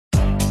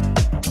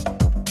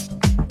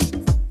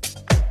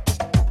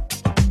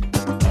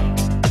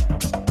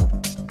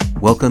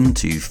Welcome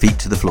to Feet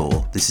to the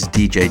Floor. This is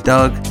DJ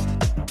Doug.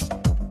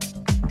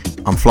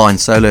 I'm flying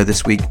solo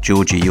this week.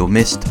 Georgie, you're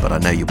missed, but I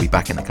know you'll be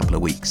back in a couple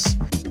of weeks.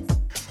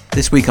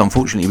 This week,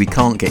 unfortunately, we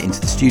can't get into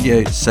the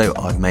studio, so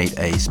I've made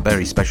a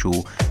very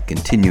special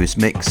continuous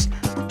mix.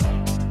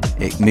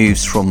 It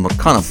moves from a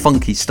kind of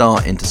funky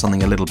start into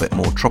something a little bit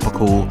more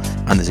tropical,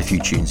 and there's a few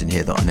tunes in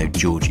here that I know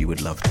Georgie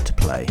would love to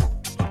play.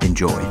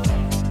 Enjoy.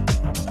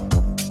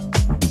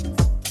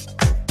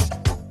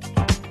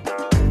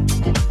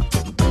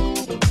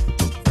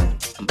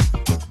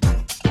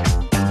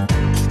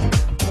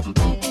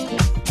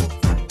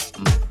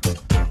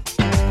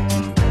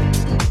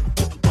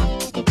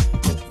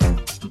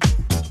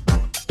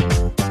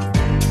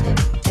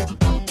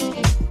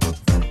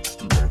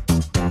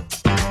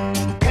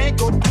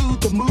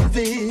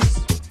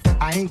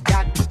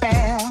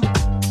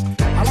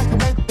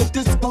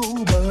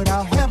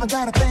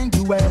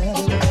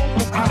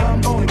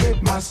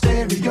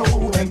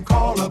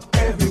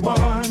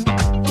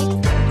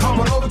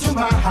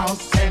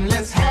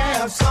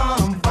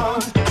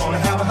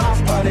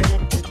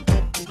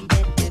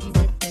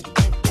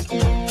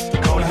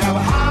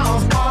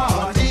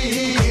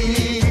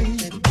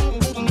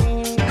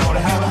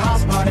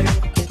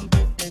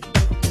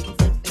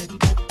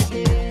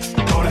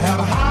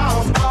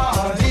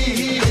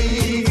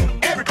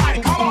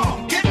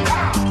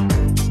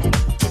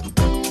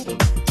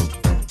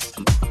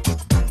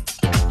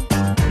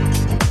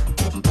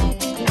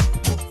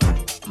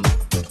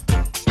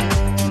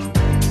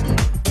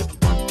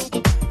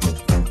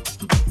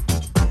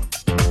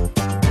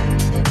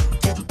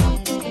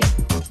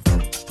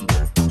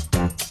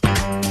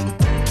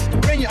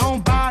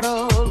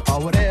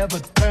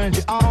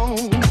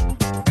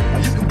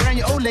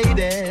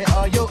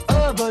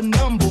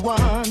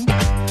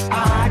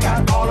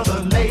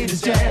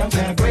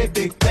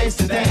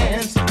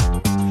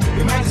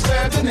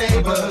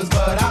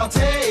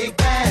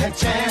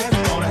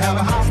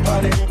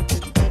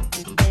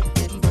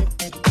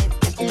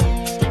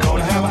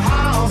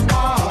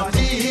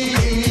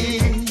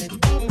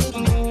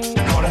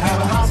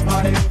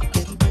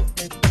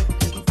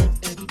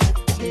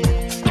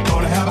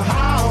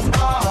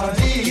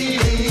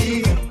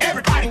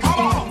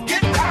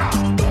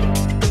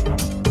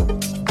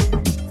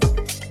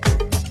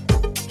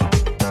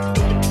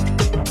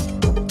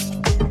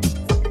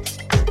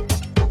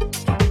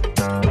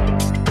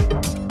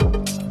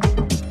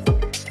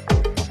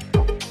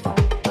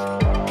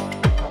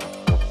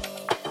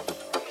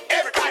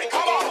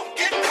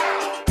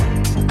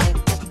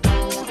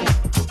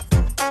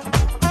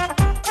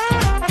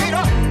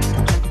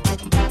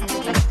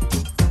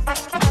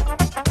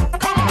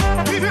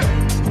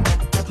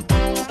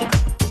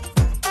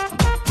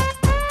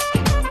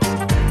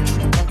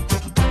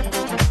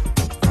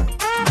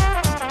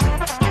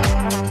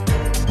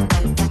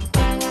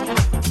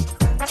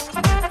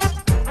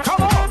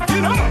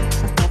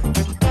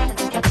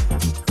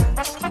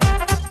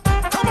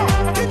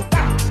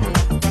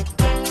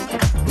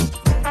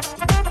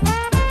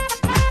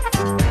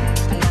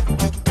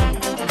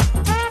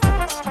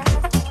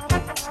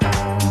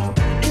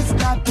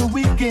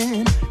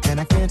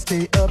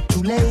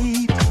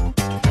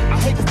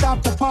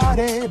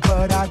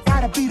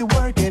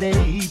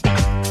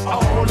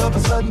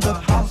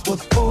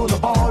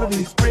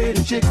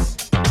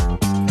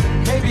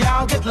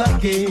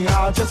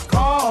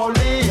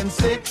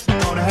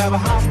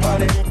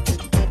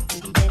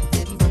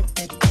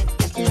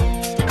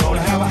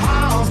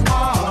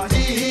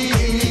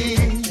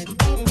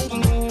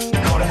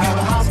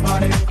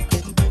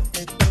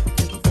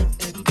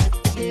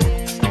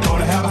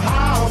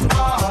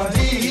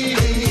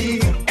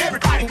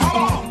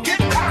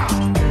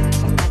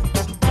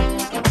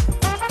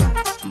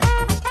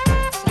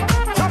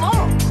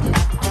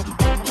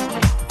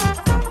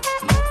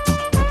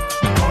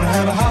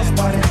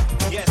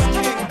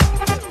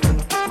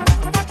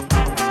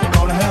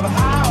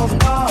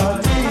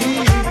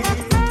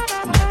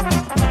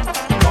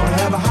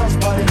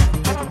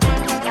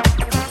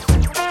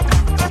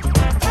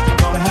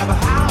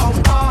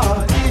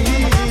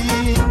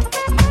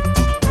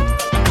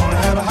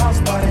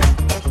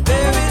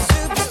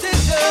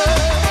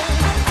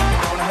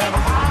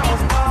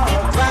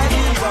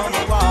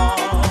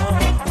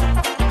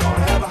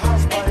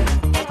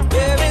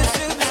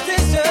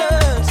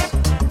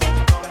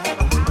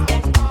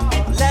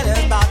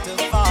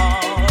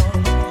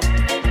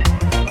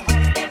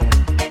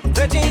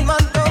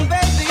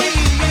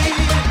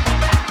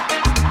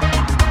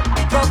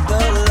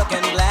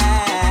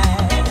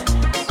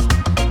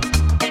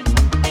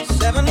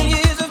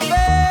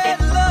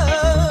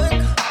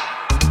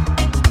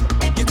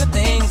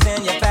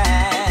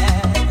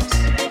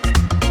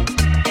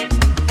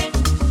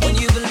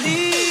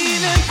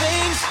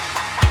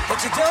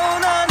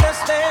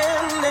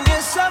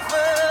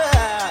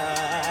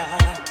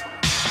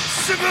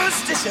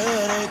 Superstition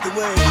ain't the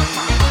way.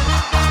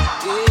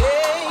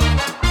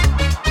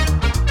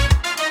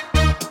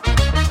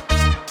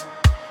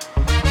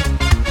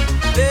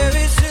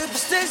 Very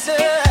superstitious.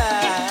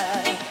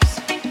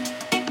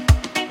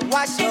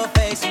 Wash your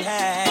face and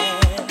hands.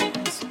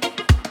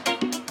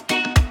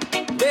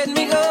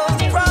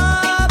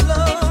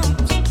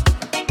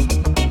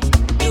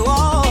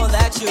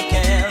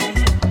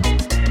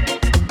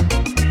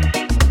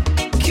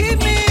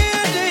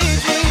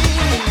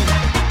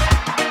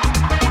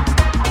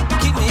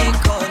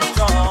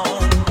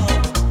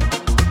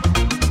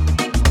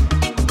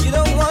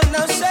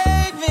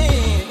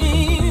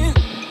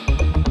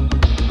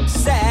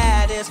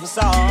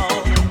 Christmas song.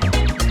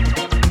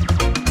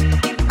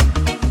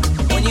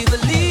 When you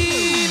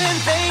believe in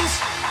things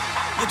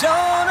you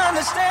don't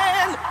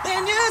understand,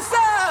 then you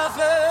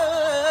suffer.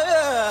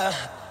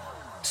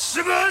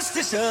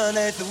 Superstition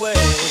ain't the way.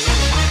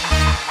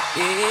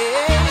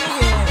 Yeah.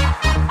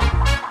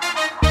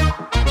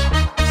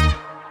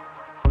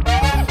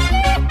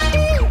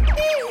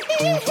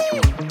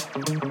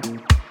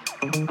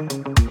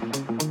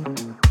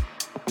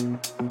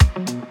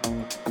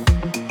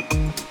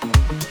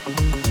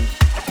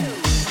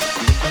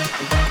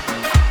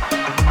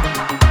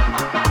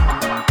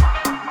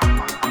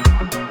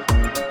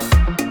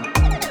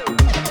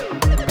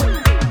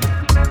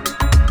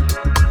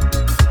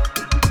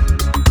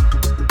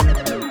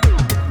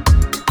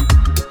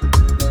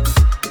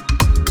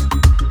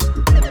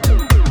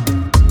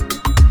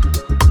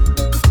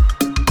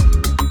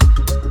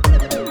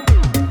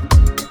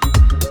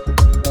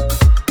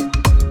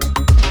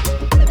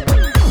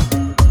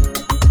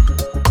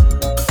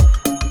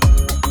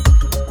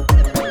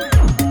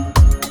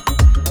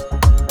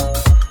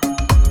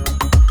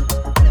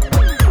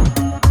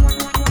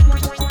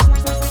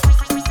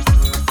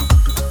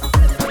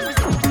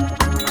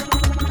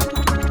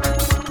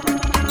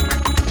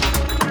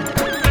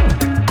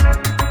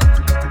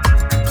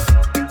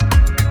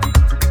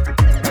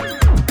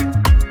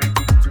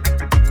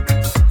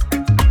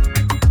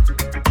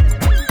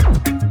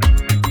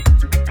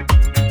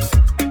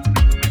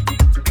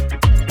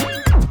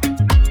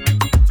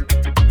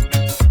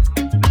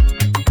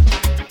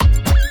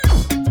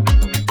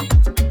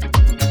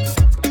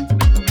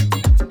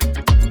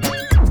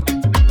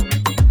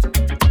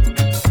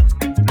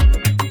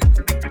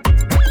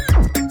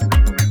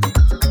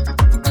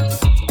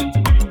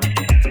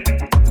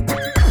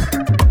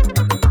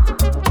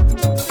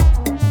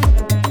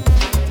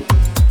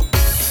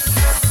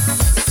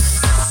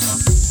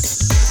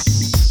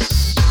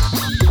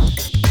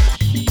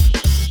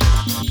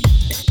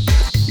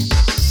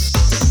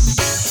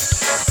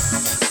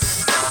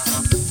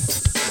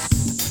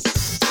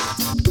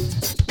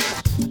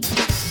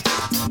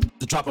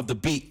 Drop of the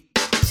beat.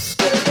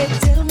 They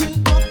tell me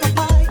of the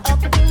high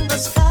up in the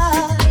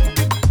sky,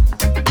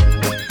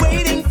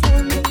 waiting for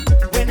me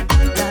when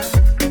I die.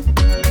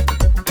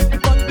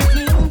 But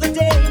between the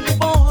day you're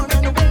born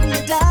and when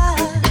you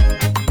die,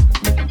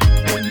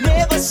 they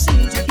never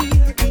seem to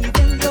hear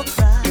even your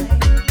cry.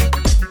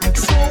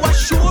 So as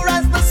sure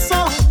as the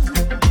sun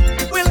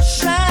will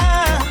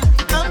shine,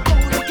 I'm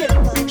gonna get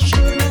my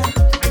share of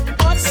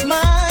what's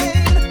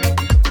mine.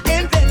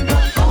 And then the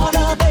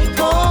harder they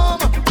come,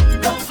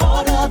 the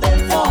harder they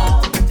fall.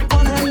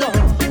 On and on.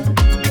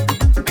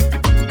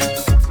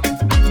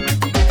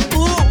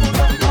 Ooh,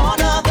 the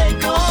harder they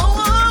come,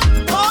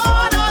 the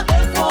harder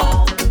they fall.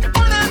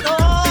 On and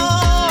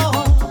on.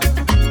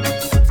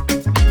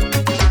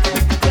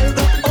 Well,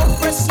 the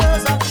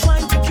oppressors are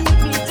trying to keep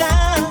me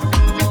down,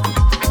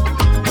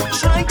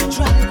 trying to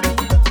drive me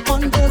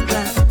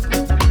underground.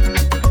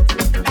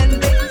 And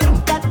they think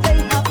that they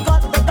have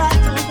got the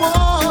battle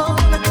won.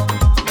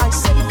 I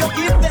say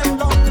forgive them,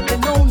 Lord, they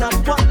know not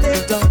what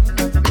they've done.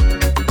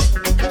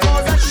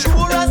 'Cause as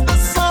sure as the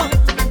sun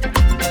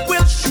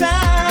will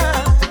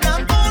shine,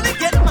 I'm gonna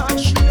get my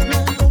share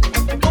of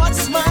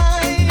what's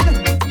mine.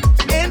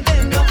 And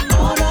then the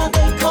harder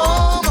they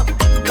come,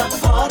 the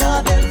harder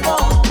they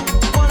fall.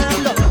 One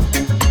and all.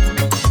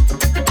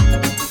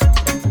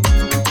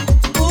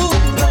 Ooh,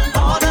 the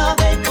harder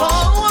they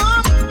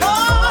come, the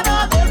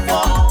harder they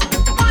fall.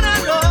 One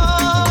and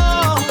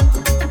all.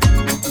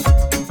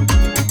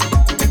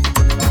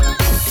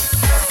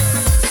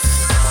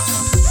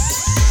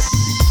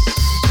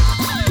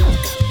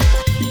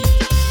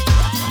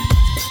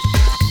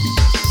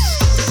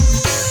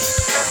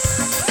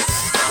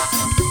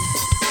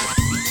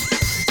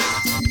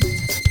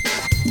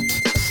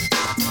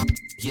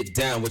 Get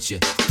down with you.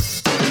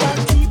 I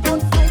keep on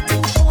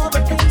fighting for the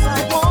things I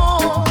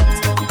want,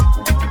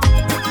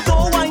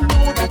 though I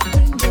know that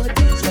when you're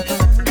dead you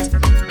can't.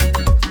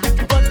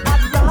 But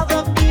I'd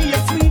rather be a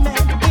free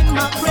man in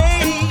my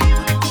grave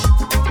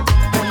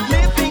than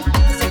living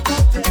as a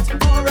puppet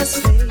or a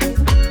slave.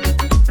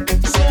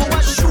 So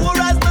as sure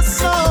as the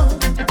sun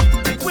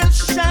will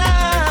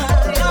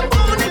shine, I'm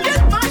gonna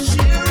get my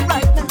share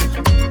right now.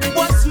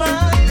 What's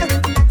mine?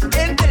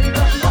 And then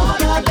the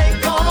harder they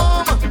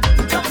come,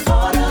 the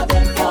harder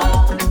they fall.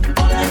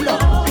 On and on.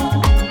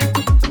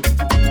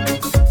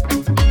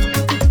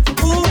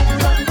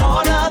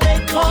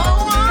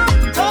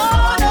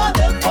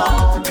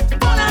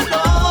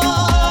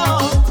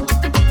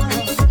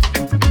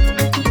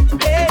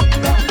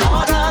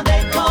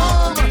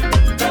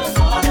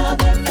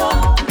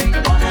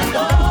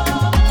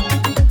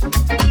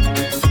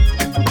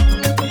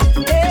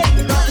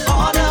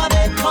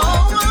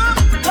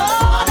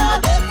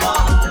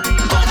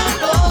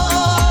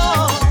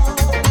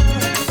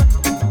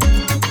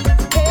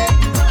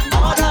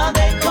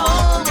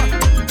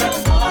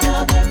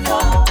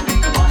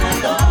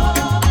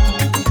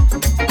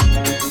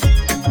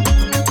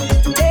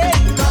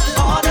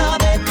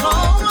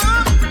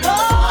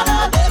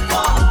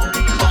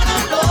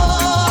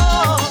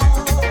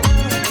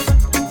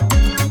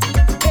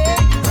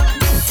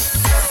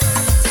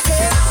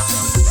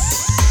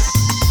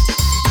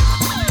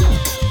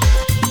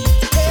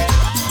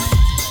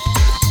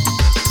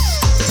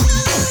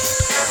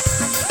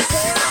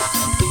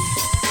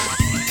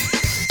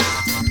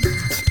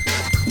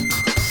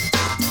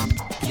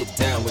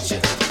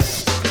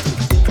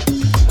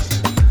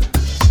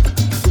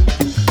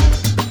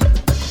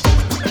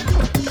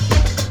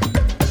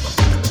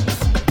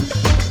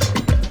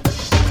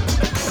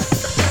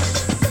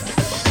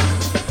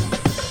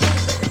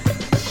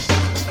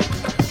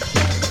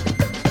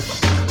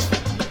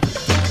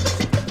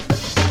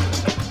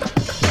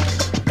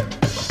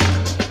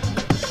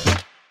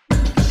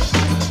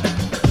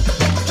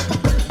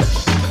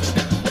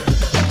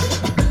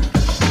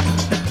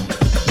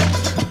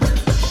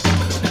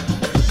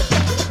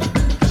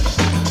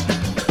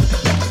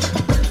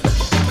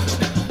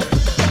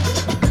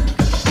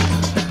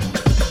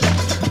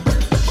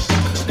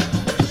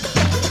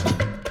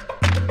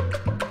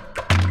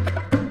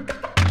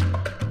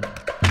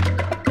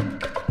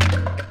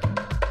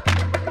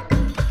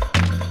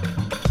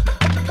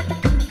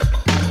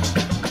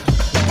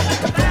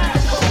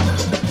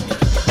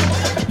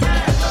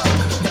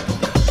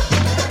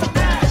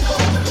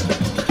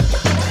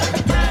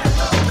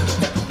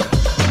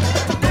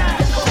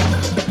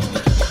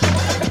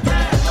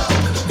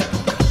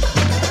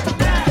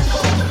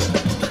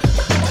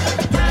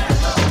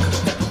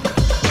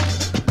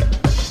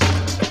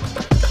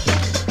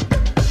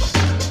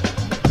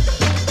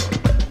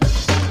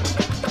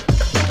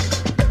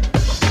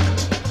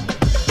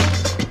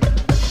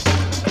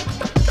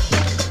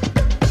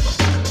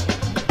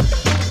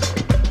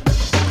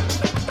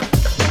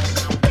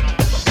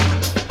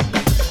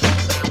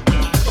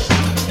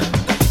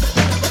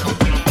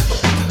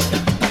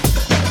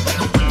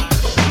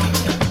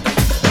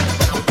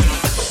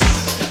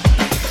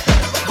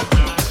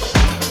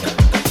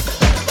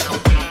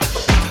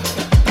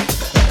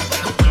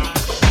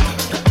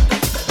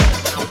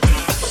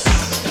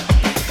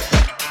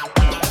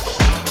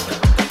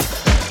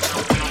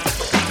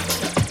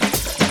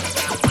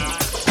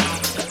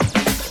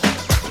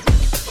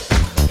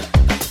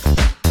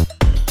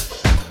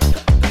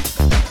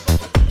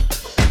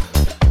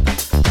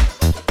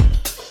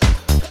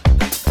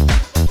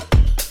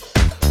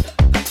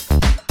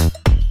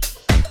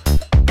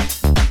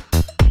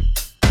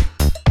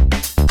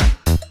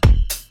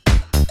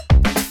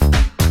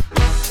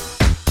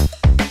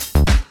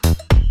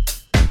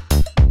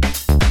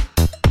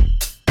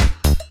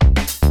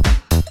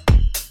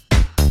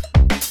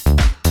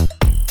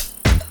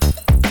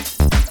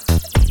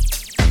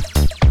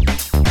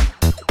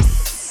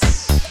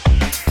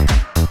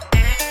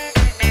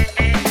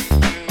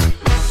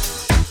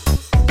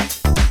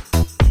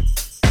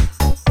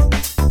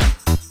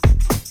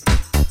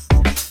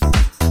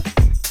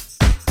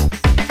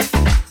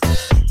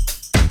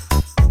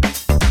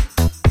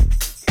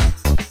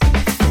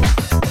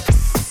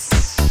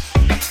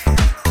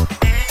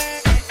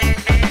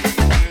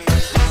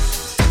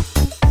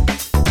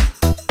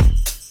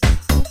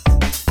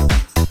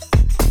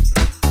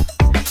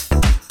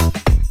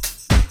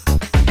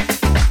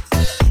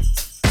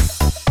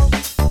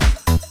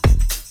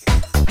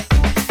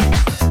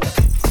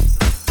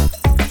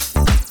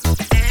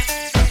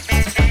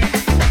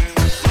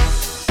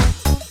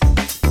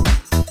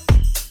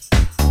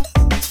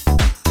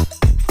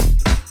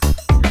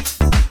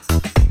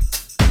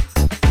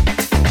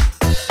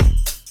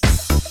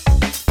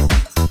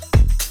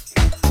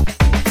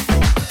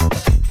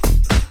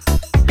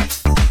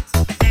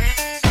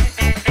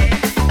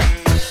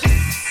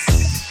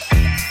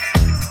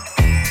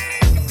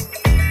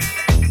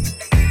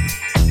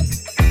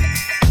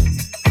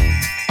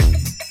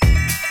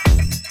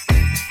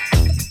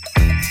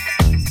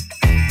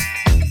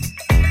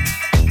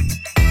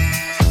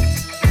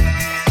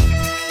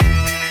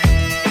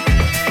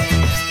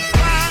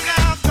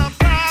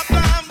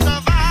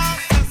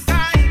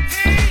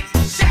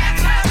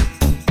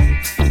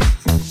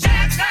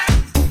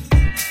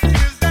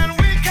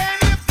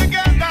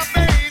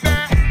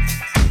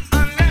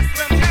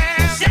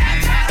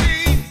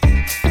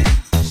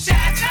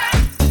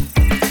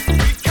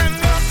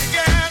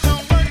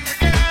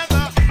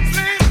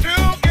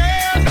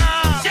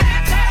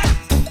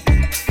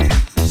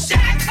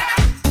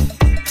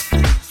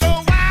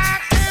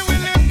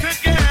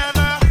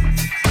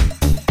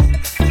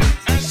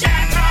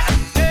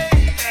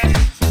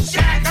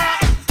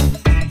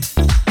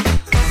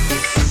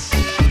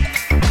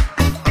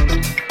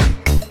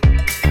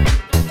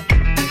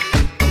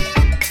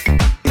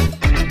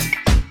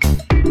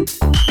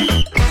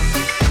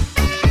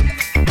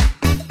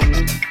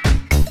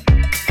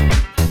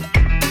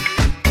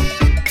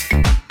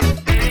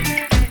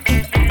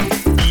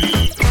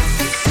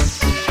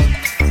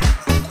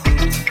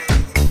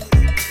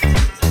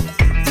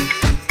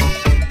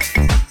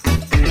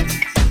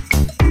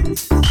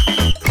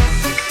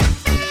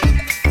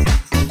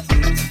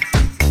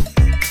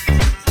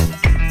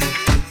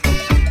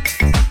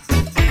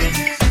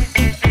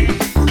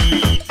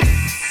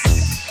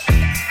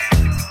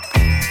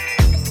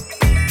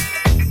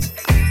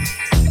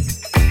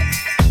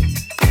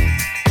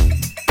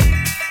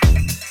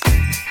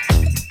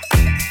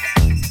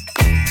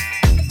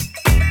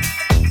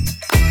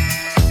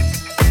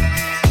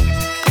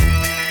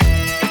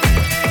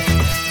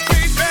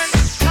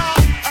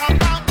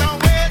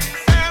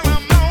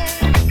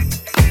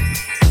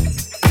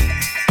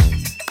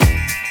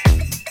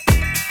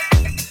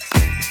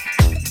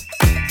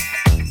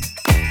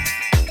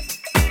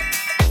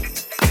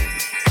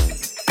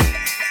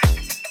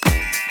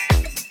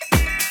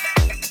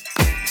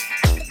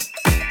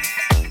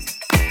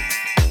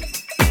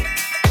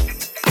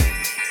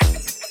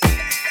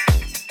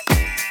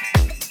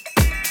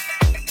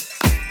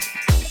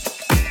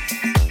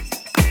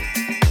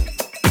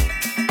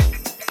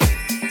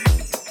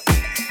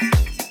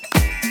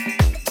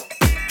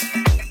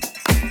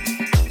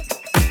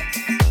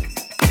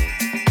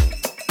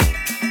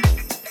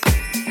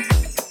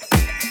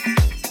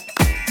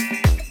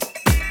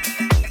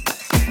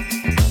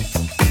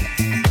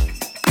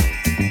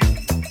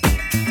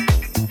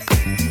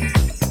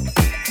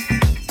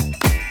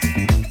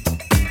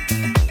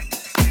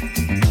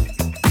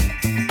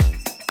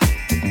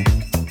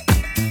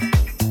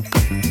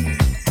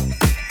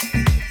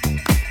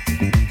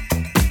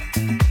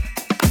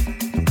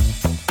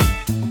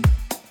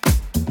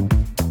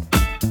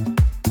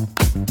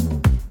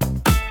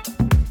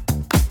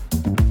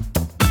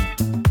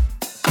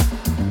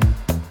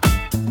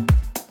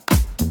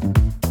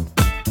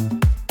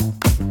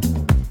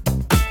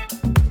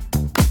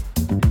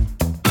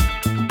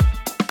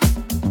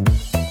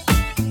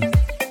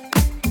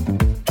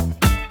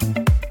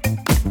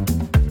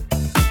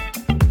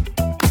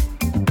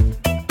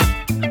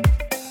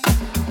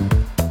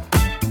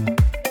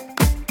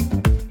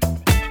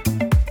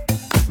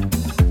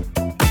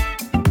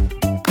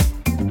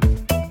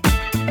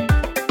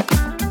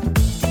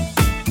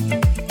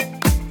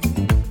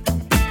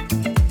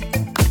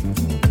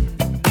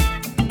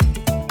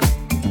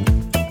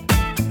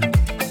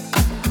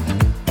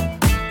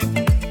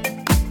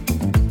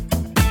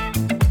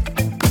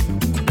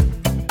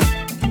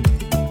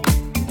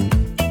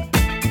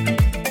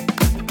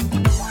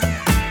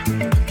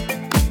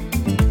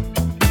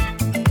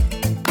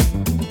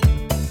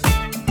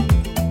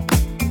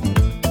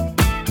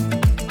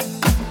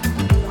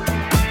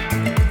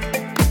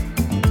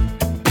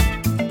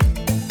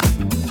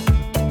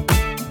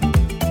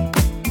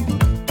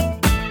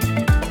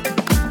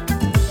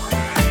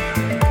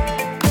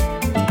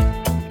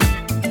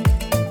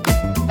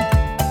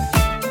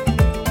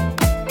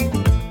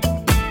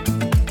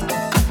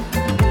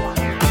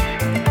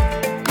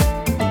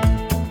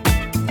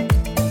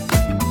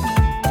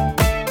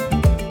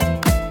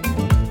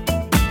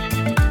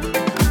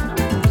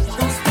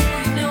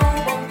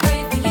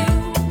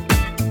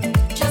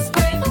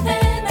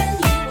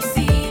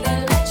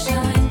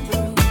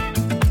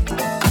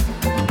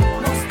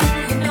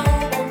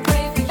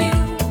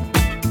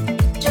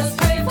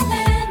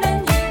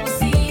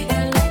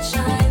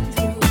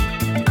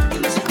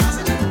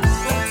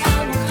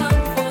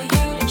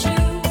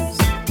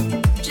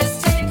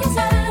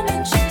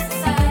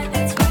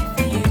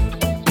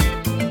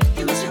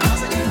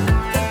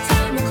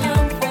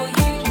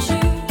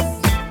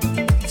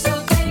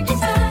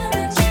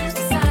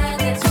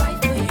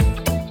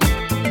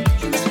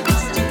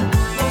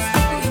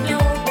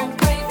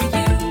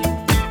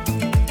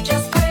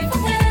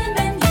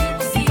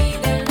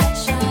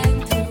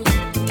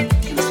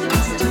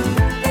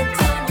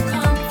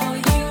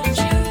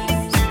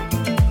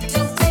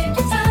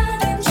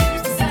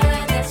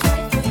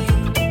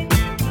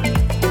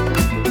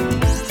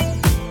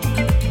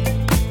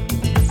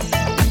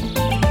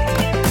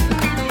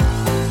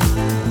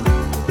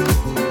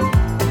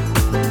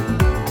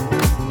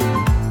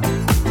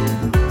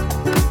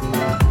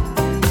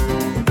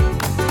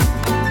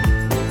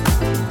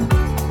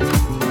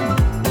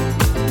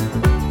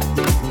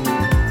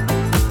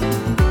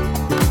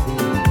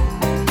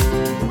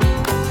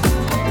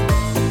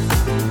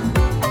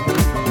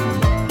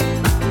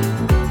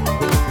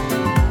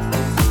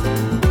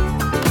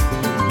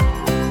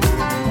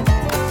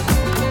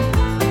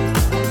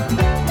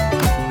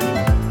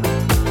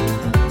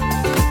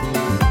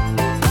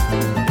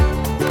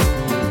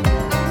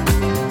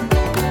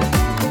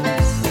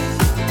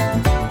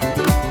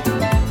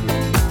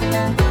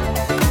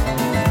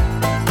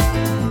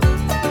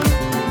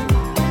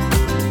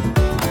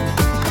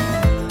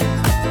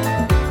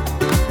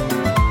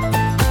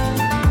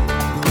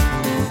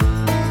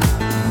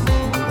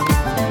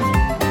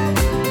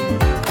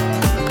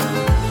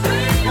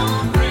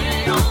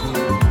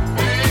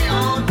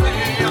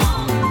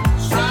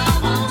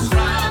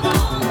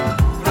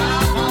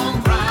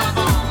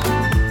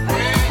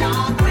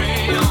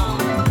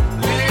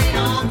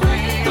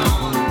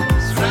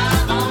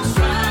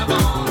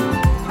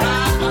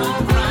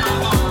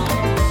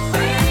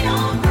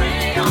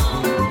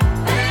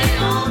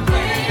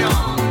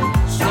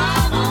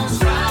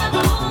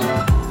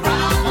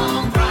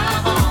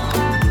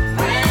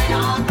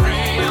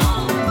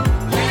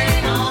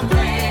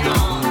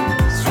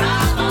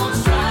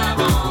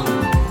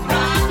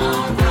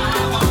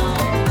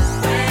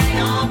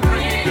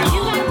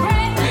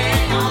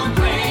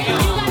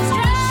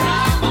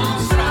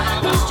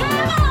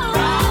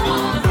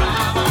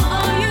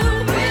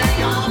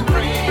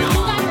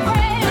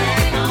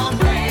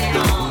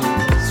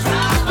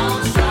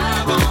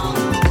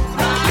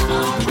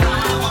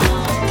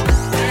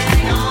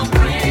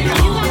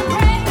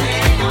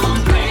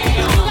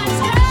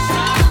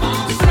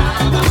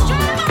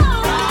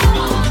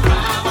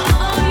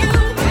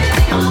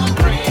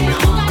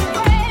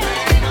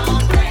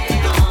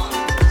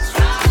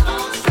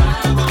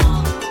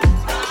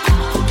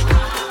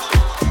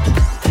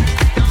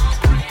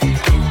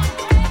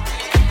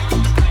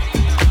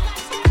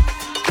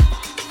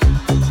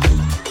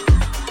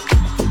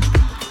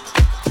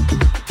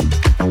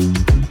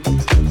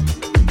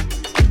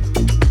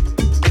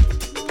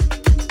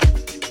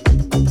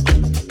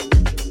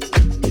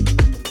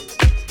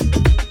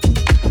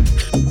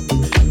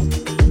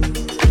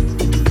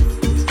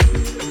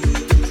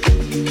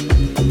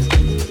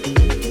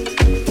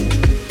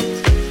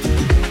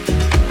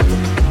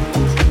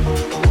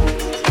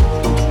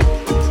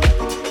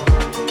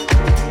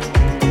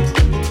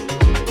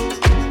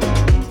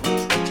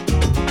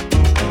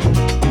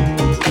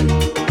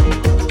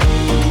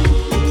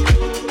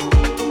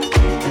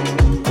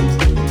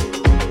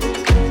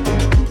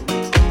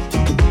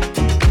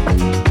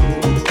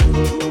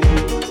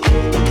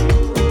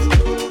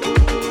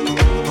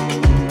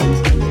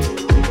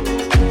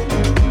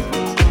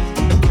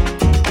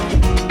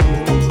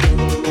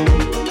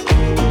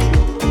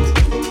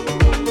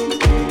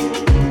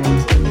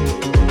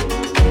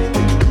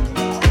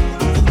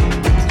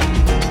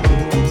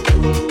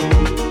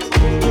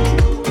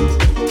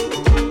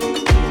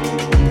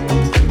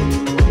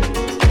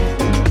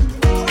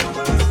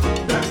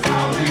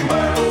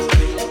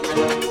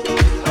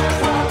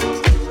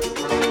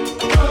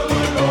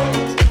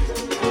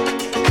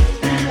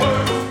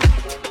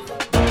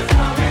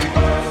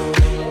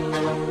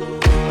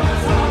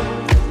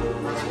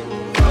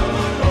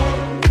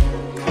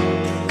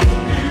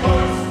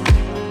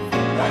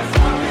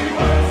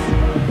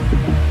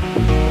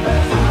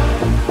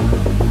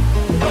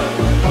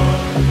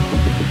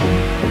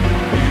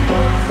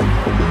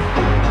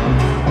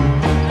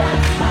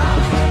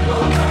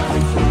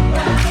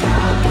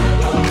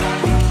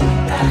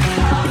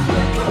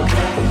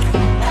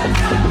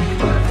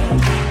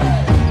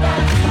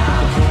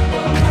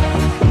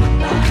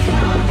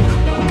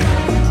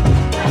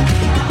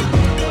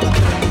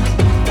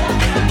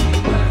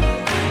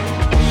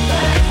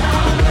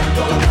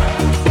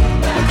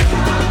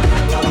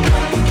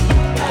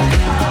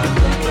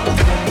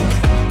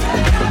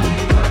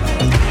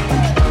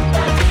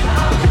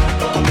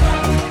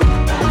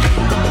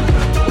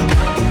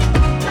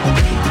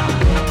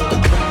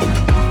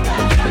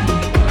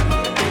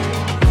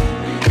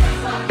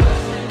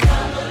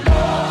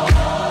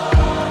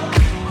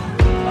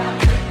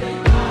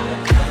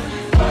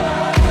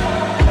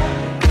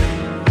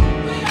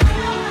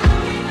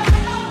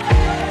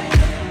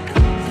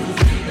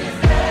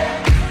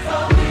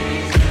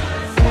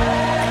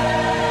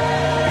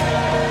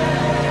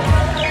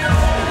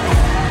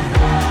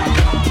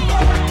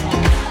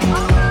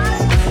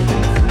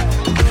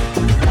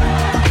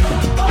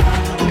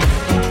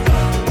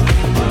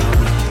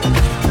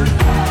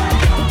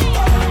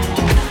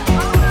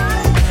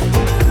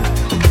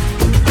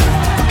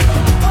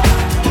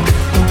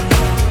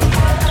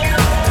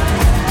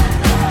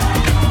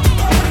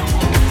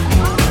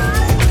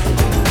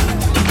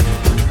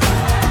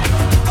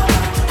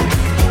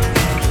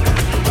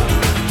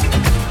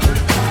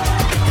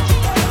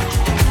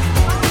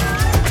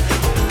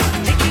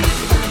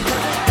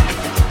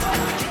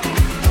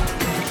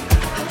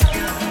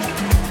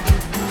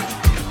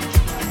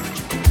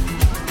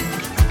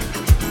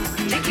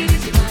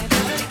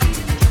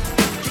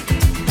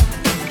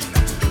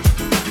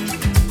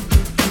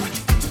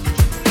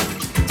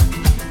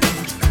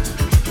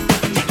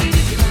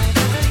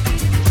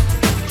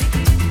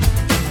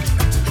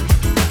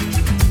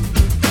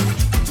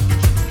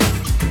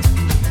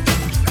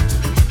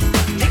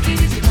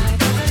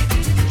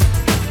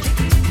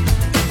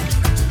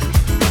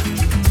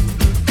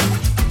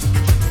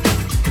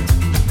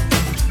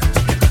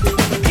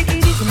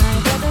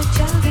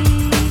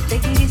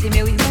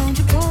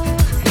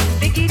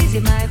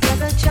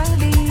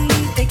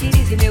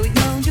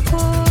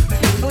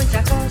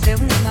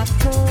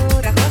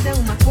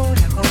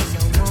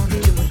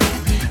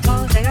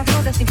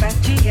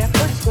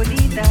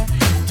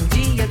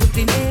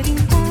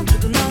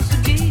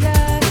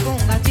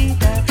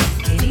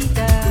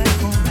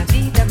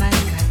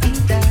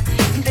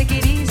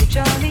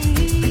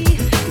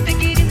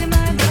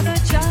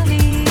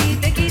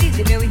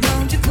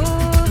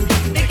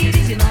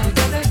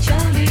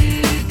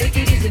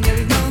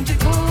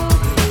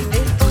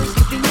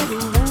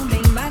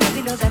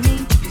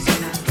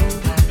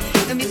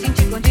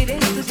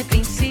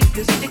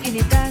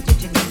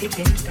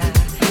 acertar.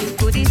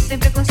 Por isso sem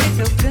preconceito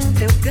eu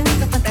canto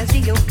a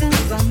fantasia, eu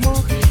canto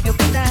amor, eu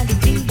canto a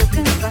alegria, eu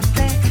canto a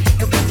fé,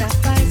 eu canto a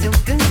paz, eu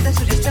canto a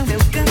sugestão, eu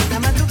canto a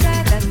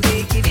madrugada.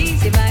 Take it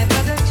easy, my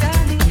brother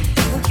Charlie,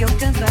 porque eu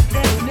canto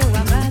até o meu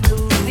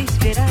amado,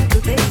 esperado,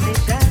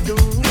 desejado,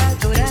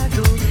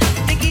 adorado.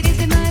 Take it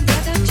easy, my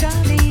brother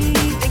Charlie,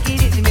 take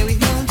it easy, meu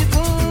irmão de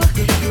cor.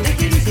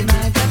 Take it easy,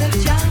 my brother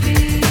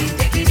Charlie,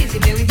 take it easy,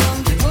 meu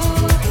irmão de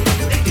cor.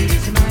 Take it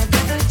easy, my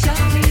brother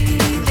Charlie,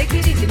 take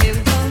it easy, meu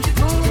irmão de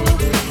cor.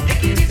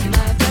 Take it easy,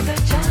 my brother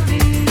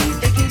Charlie,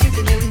 take it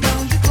easy, meu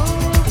irmão de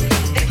cor.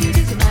 Take it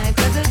easy, my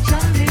brother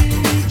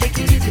Charlie,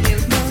 take it easy, meu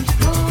irmão de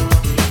cor.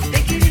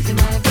 Take it easy,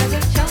 my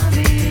brother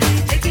Charlie,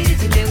 take it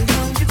easy, meu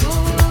irmão de cor.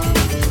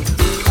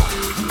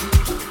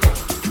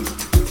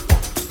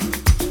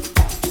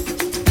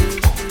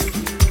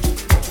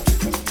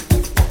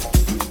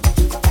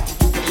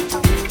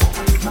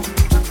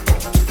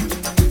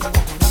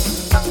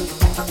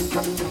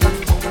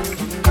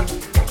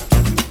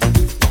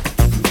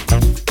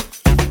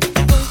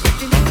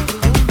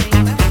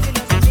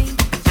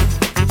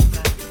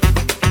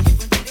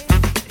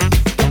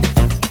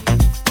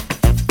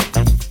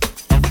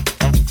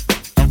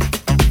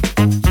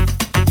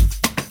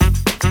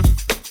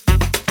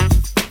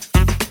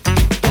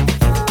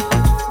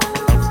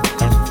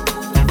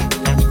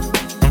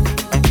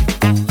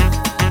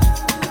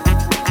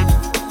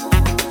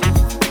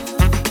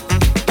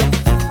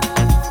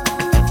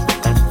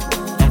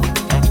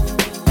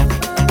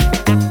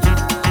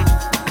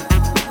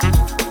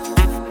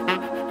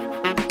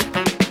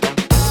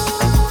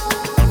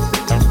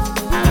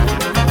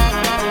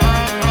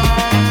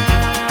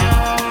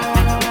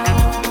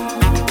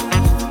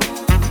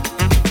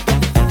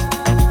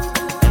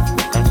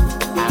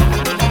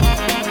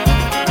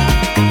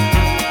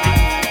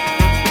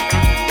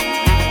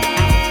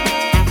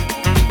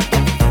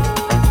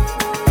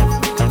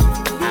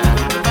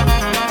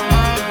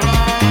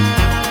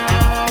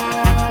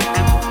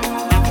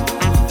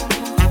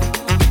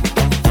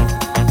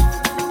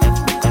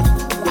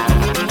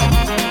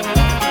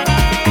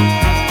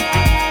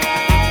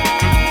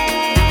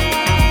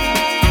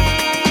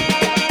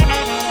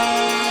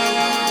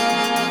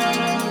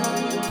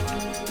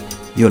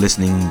 You're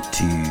listening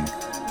to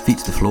Feet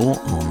to the Floor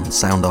on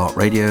SoundArt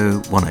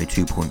Radio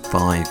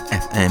 102.5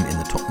 FM in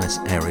the Totnes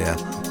area,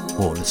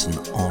 or listen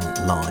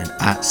online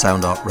at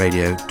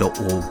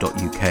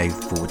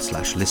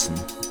soundartradio.org.uk/listen.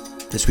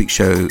 This week's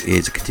show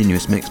is a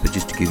continuous mix, but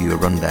just to give you a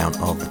rundown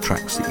of the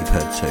tracks that you've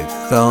heard so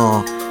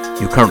far,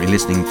 you're currently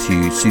listening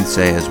to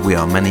Soothsayers' We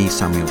Are Many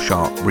Samuel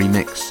Sharp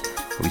remix.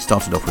 We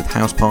started off with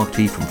House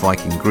Party from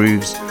Viking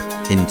Grooves,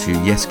 into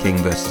Yesking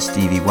vs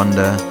Stevie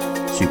Wonder,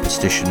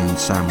 Superstition,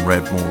 Sam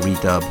Redmore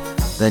Re-Rub,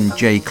 then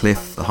J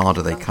Cliff, The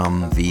Harder They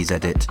Come, V's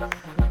Edit,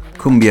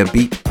 Cumbia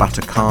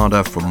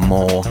B-Batucada from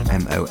Moar,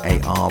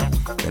 Moar,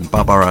 then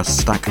Barbarra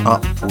Stack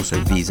Up, also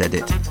V's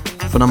Edit,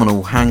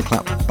 phenomenal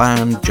Handclap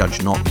Band, Djeuh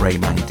Djoah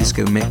Lieutenant Mang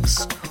Disco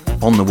mix,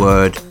 On the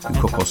Word,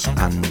 Ukokos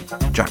and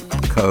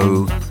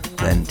Jabco,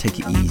 then Take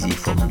It Easy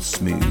from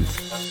Smoove.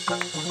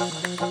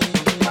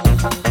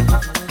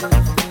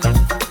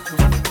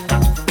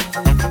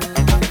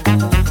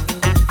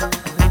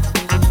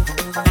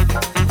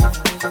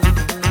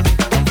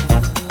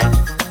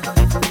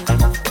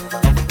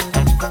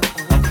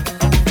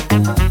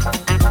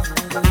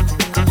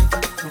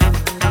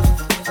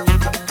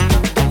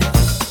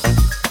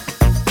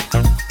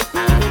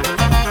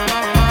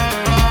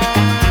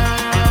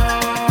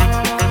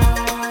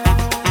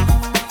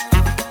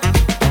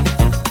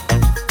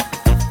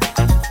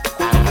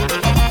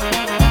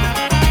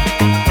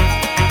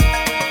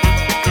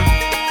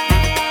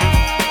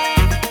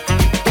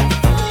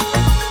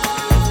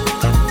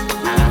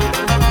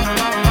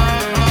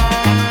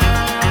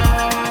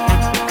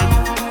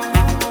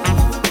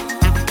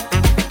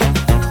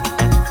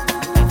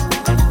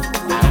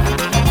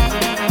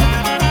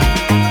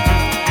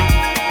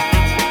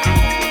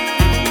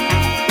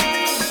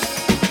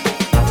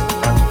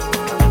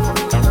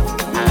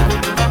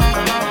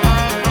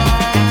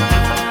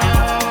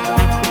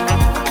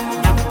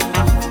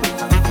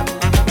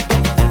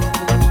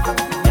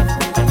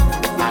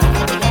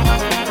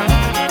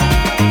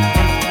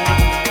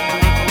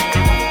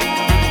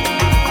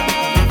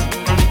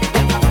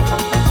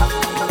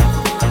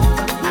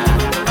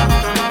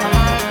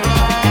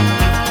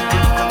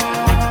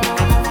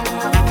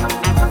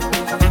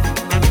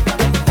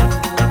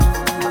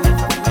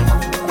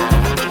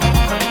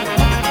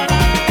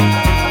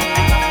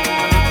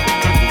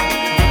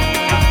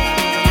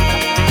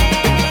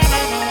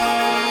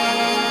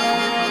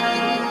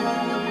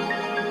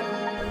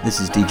 This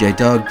is DJ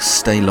Doug.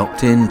 Stay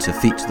locked in to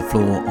Feet to the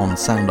Floor on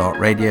SoundArt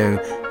Radio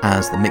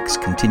as the mix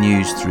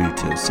continues through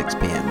till 6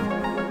 p.m.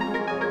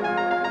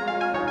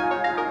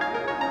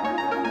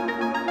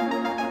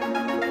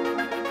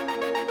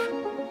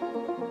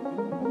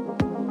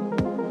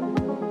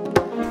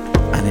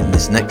 And in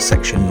this next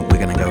section we're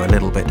going to go a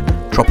little bit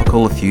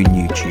tropical, a few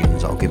new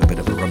tunes. I'll give a bit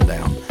of a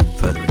rundown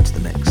further into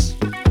the mix.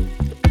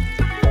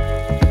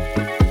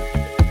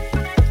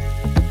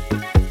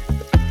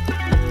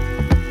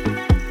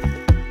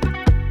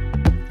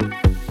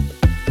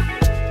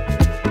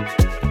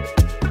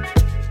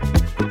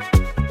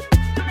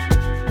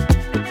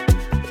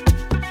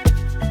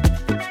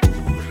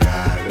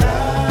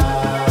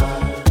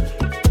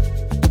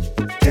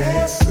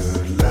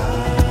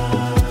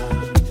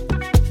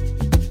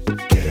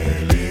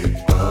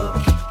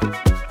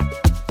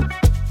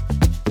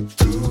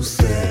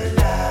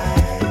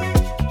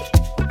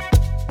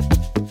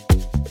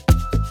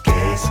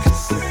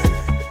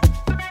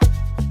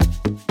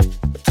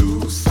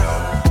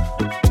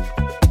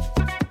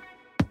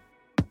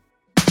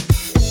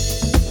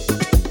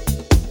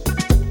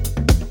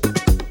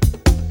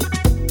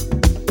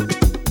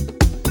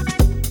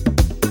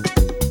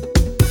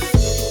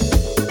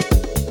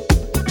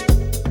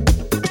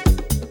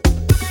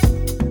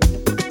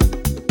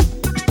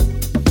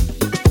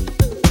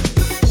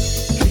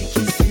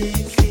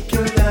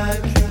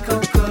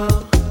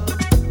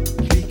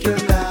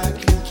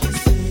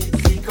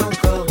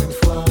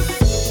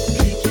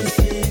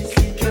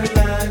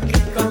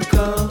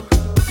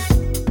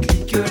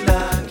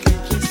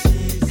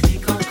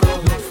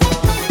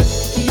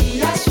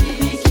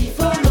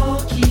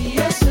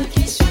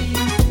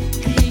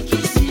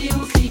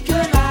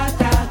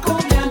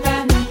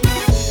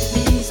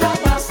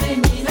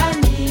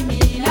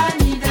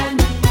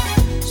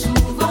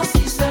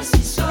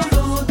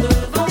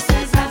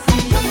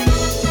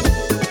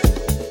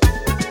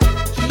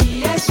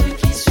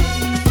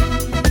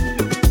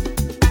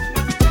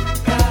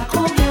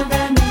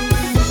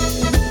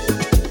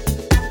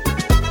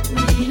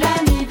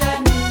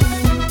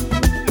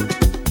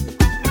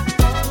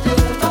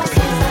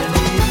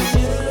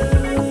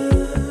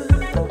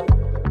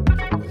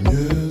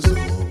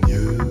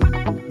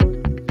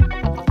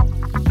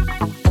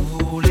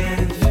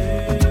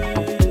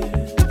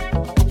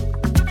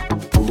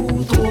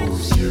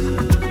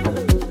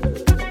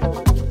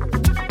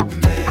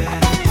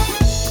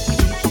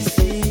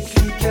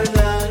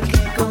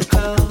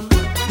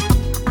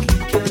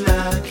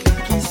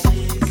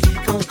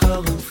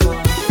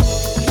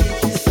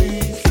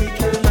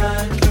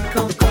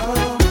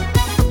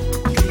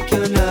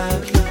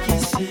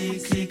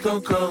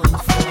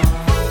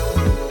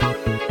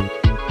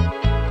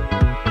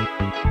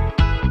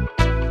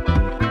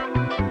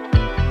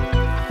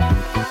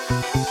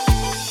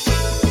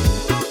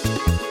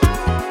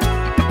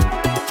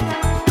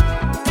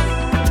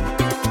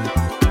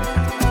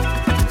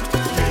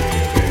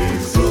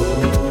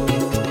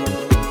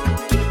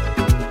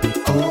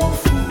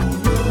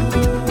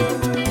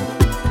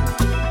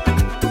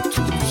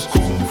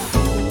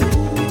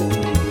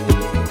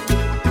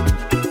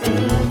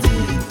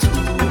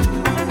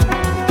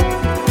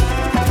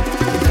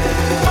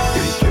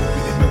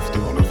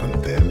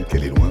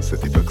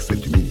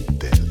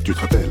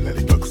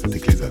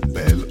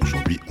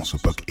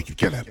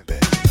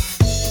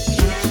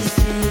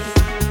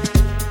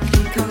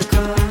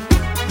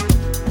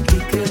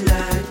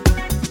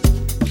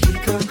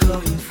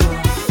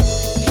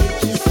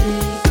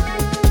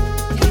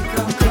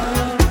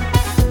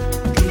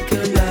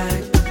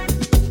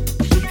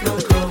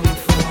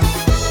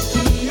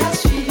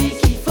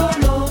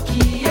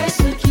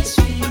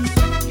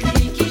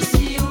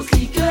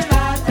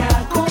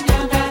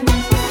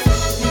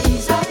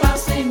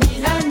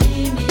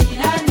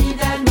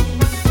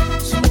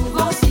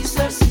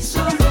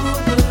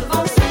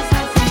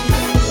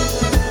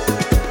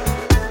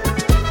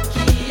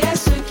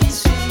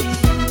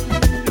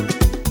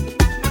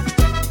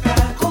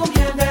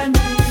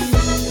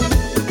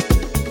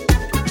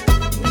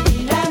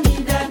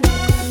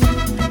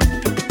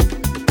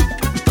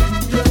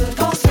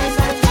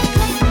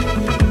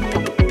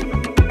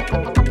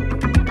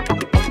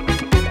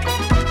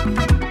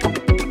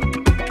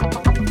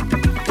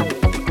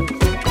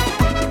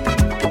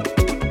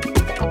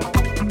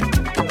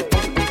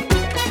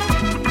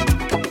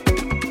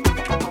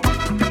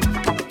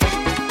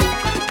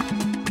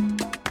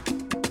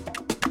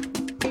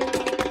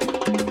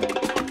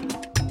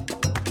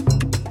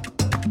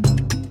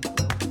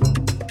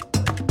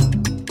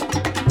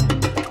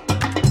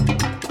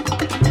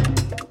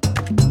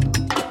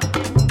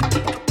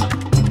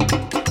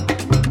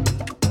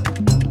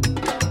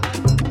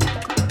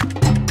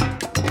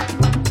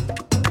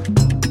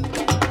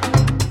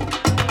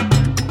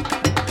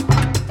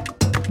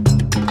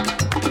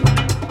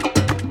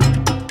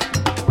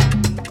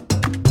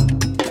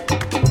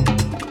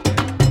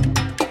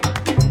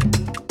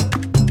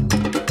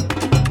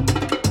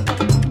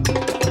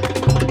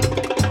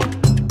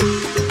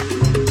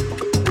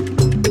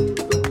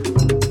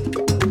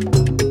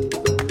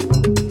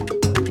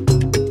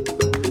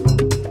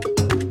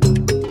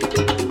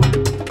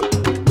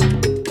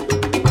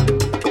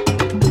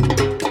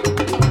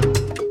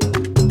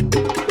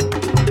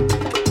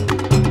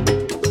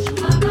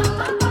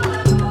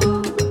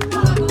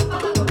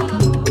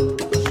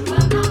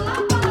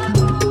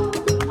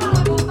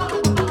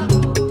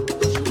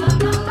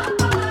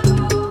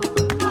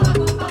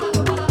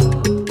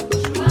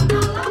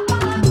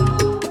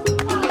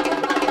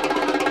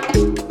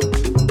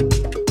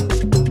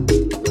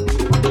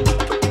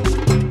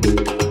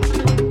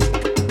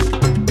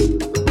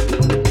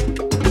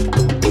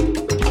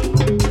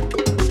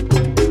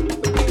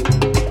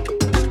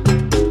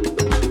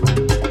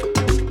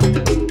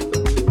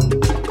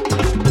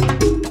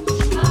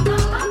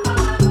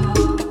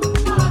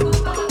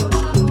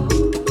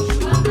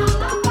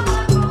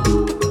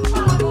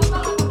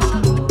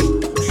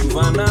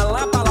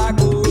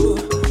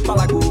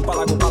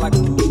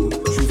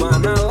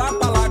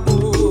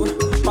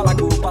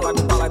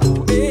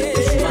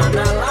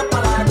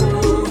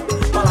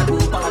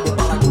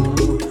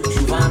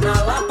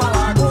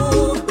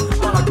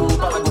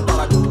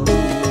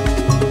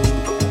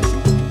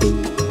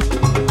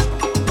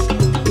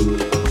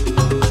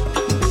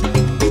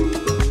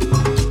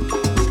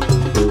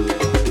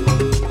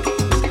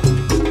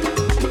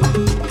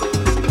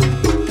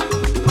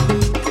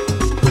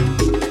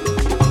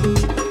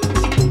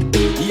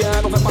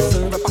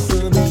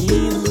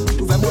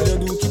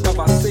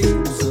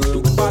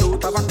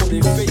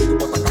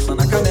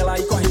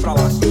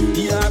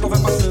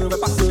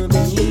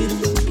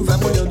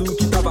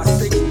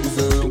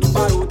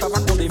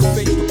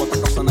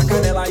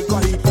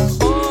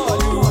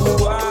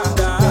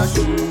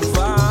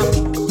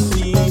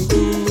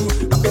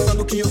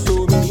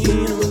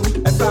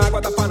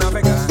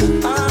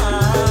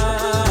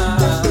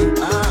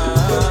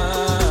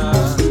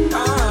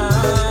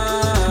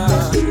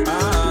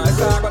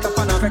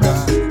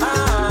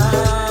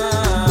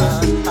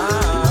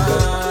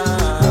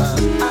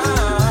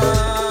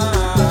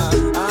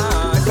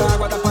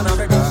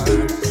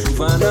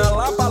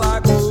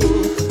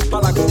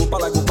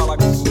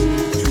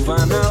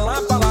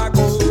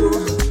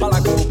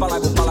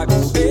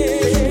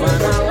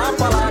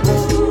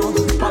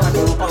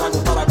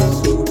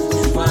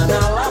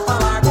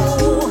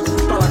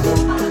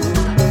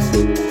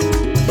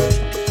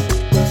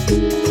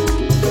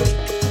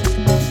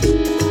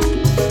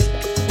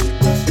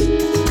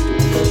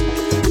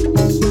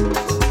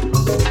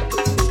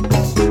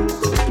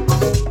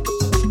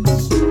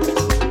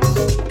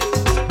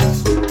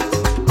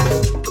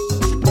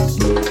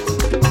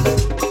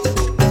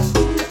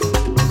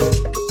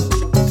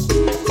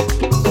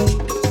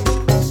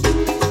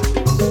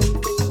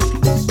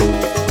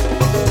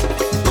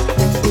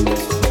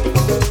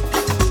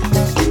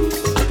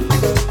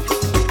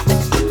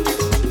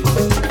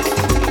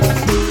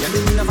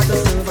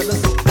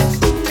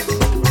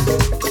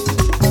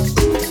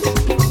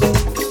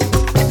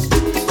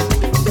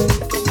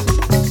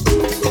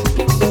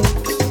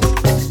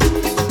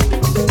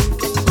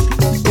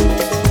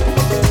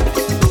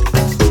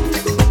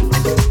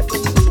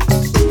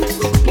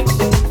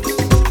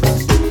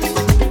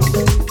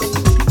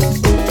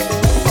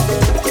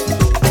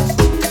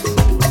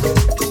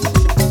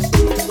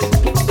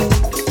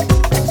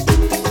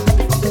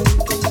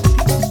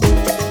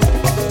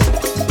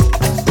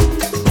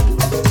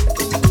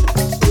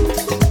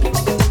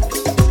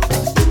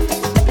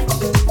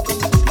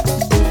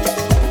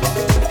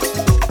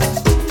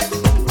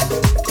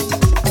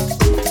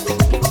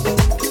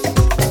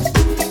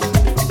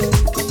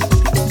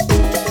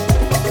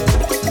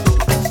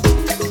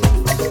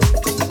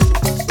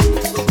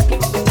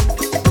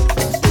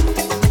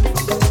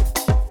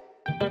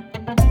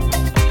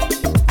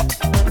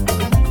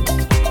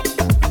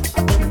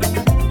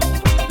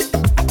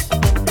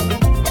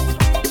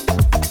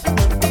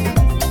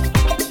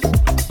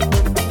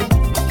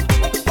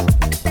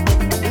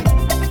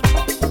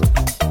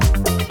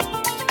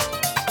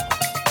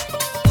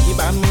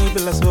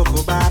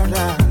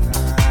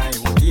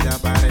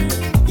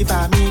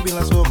 Ipa mi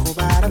bila soko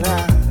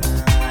barra,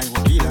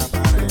 wokila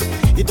bare.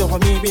 Ito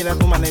mi bila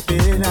kumane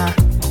pera.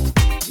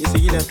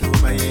 Isigila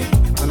tubaye,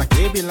 ona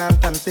kebila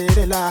tan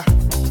serela.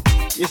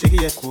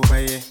 Isigila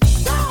kubaye.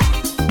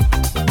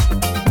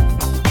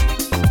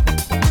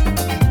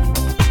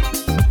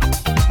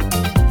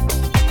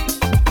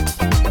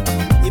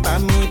 Ipa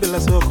mi bila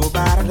soko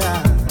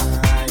barra,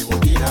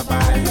 wokila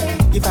bare.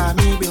 Ipa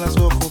mi bila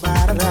soko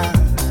barra,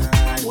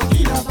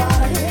 wokila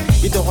bare.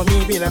 Ito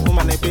mi bila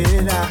kumane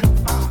pera.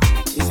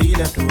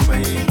 Isigila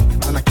tubaye,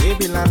 ona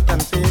kebila tan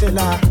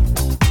serela.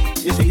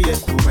 Isigila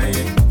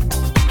kubaye.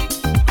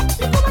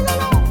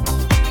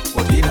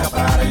 Wokila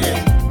bare.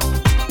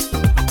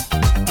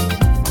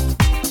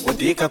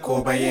 Wodika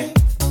kubaye.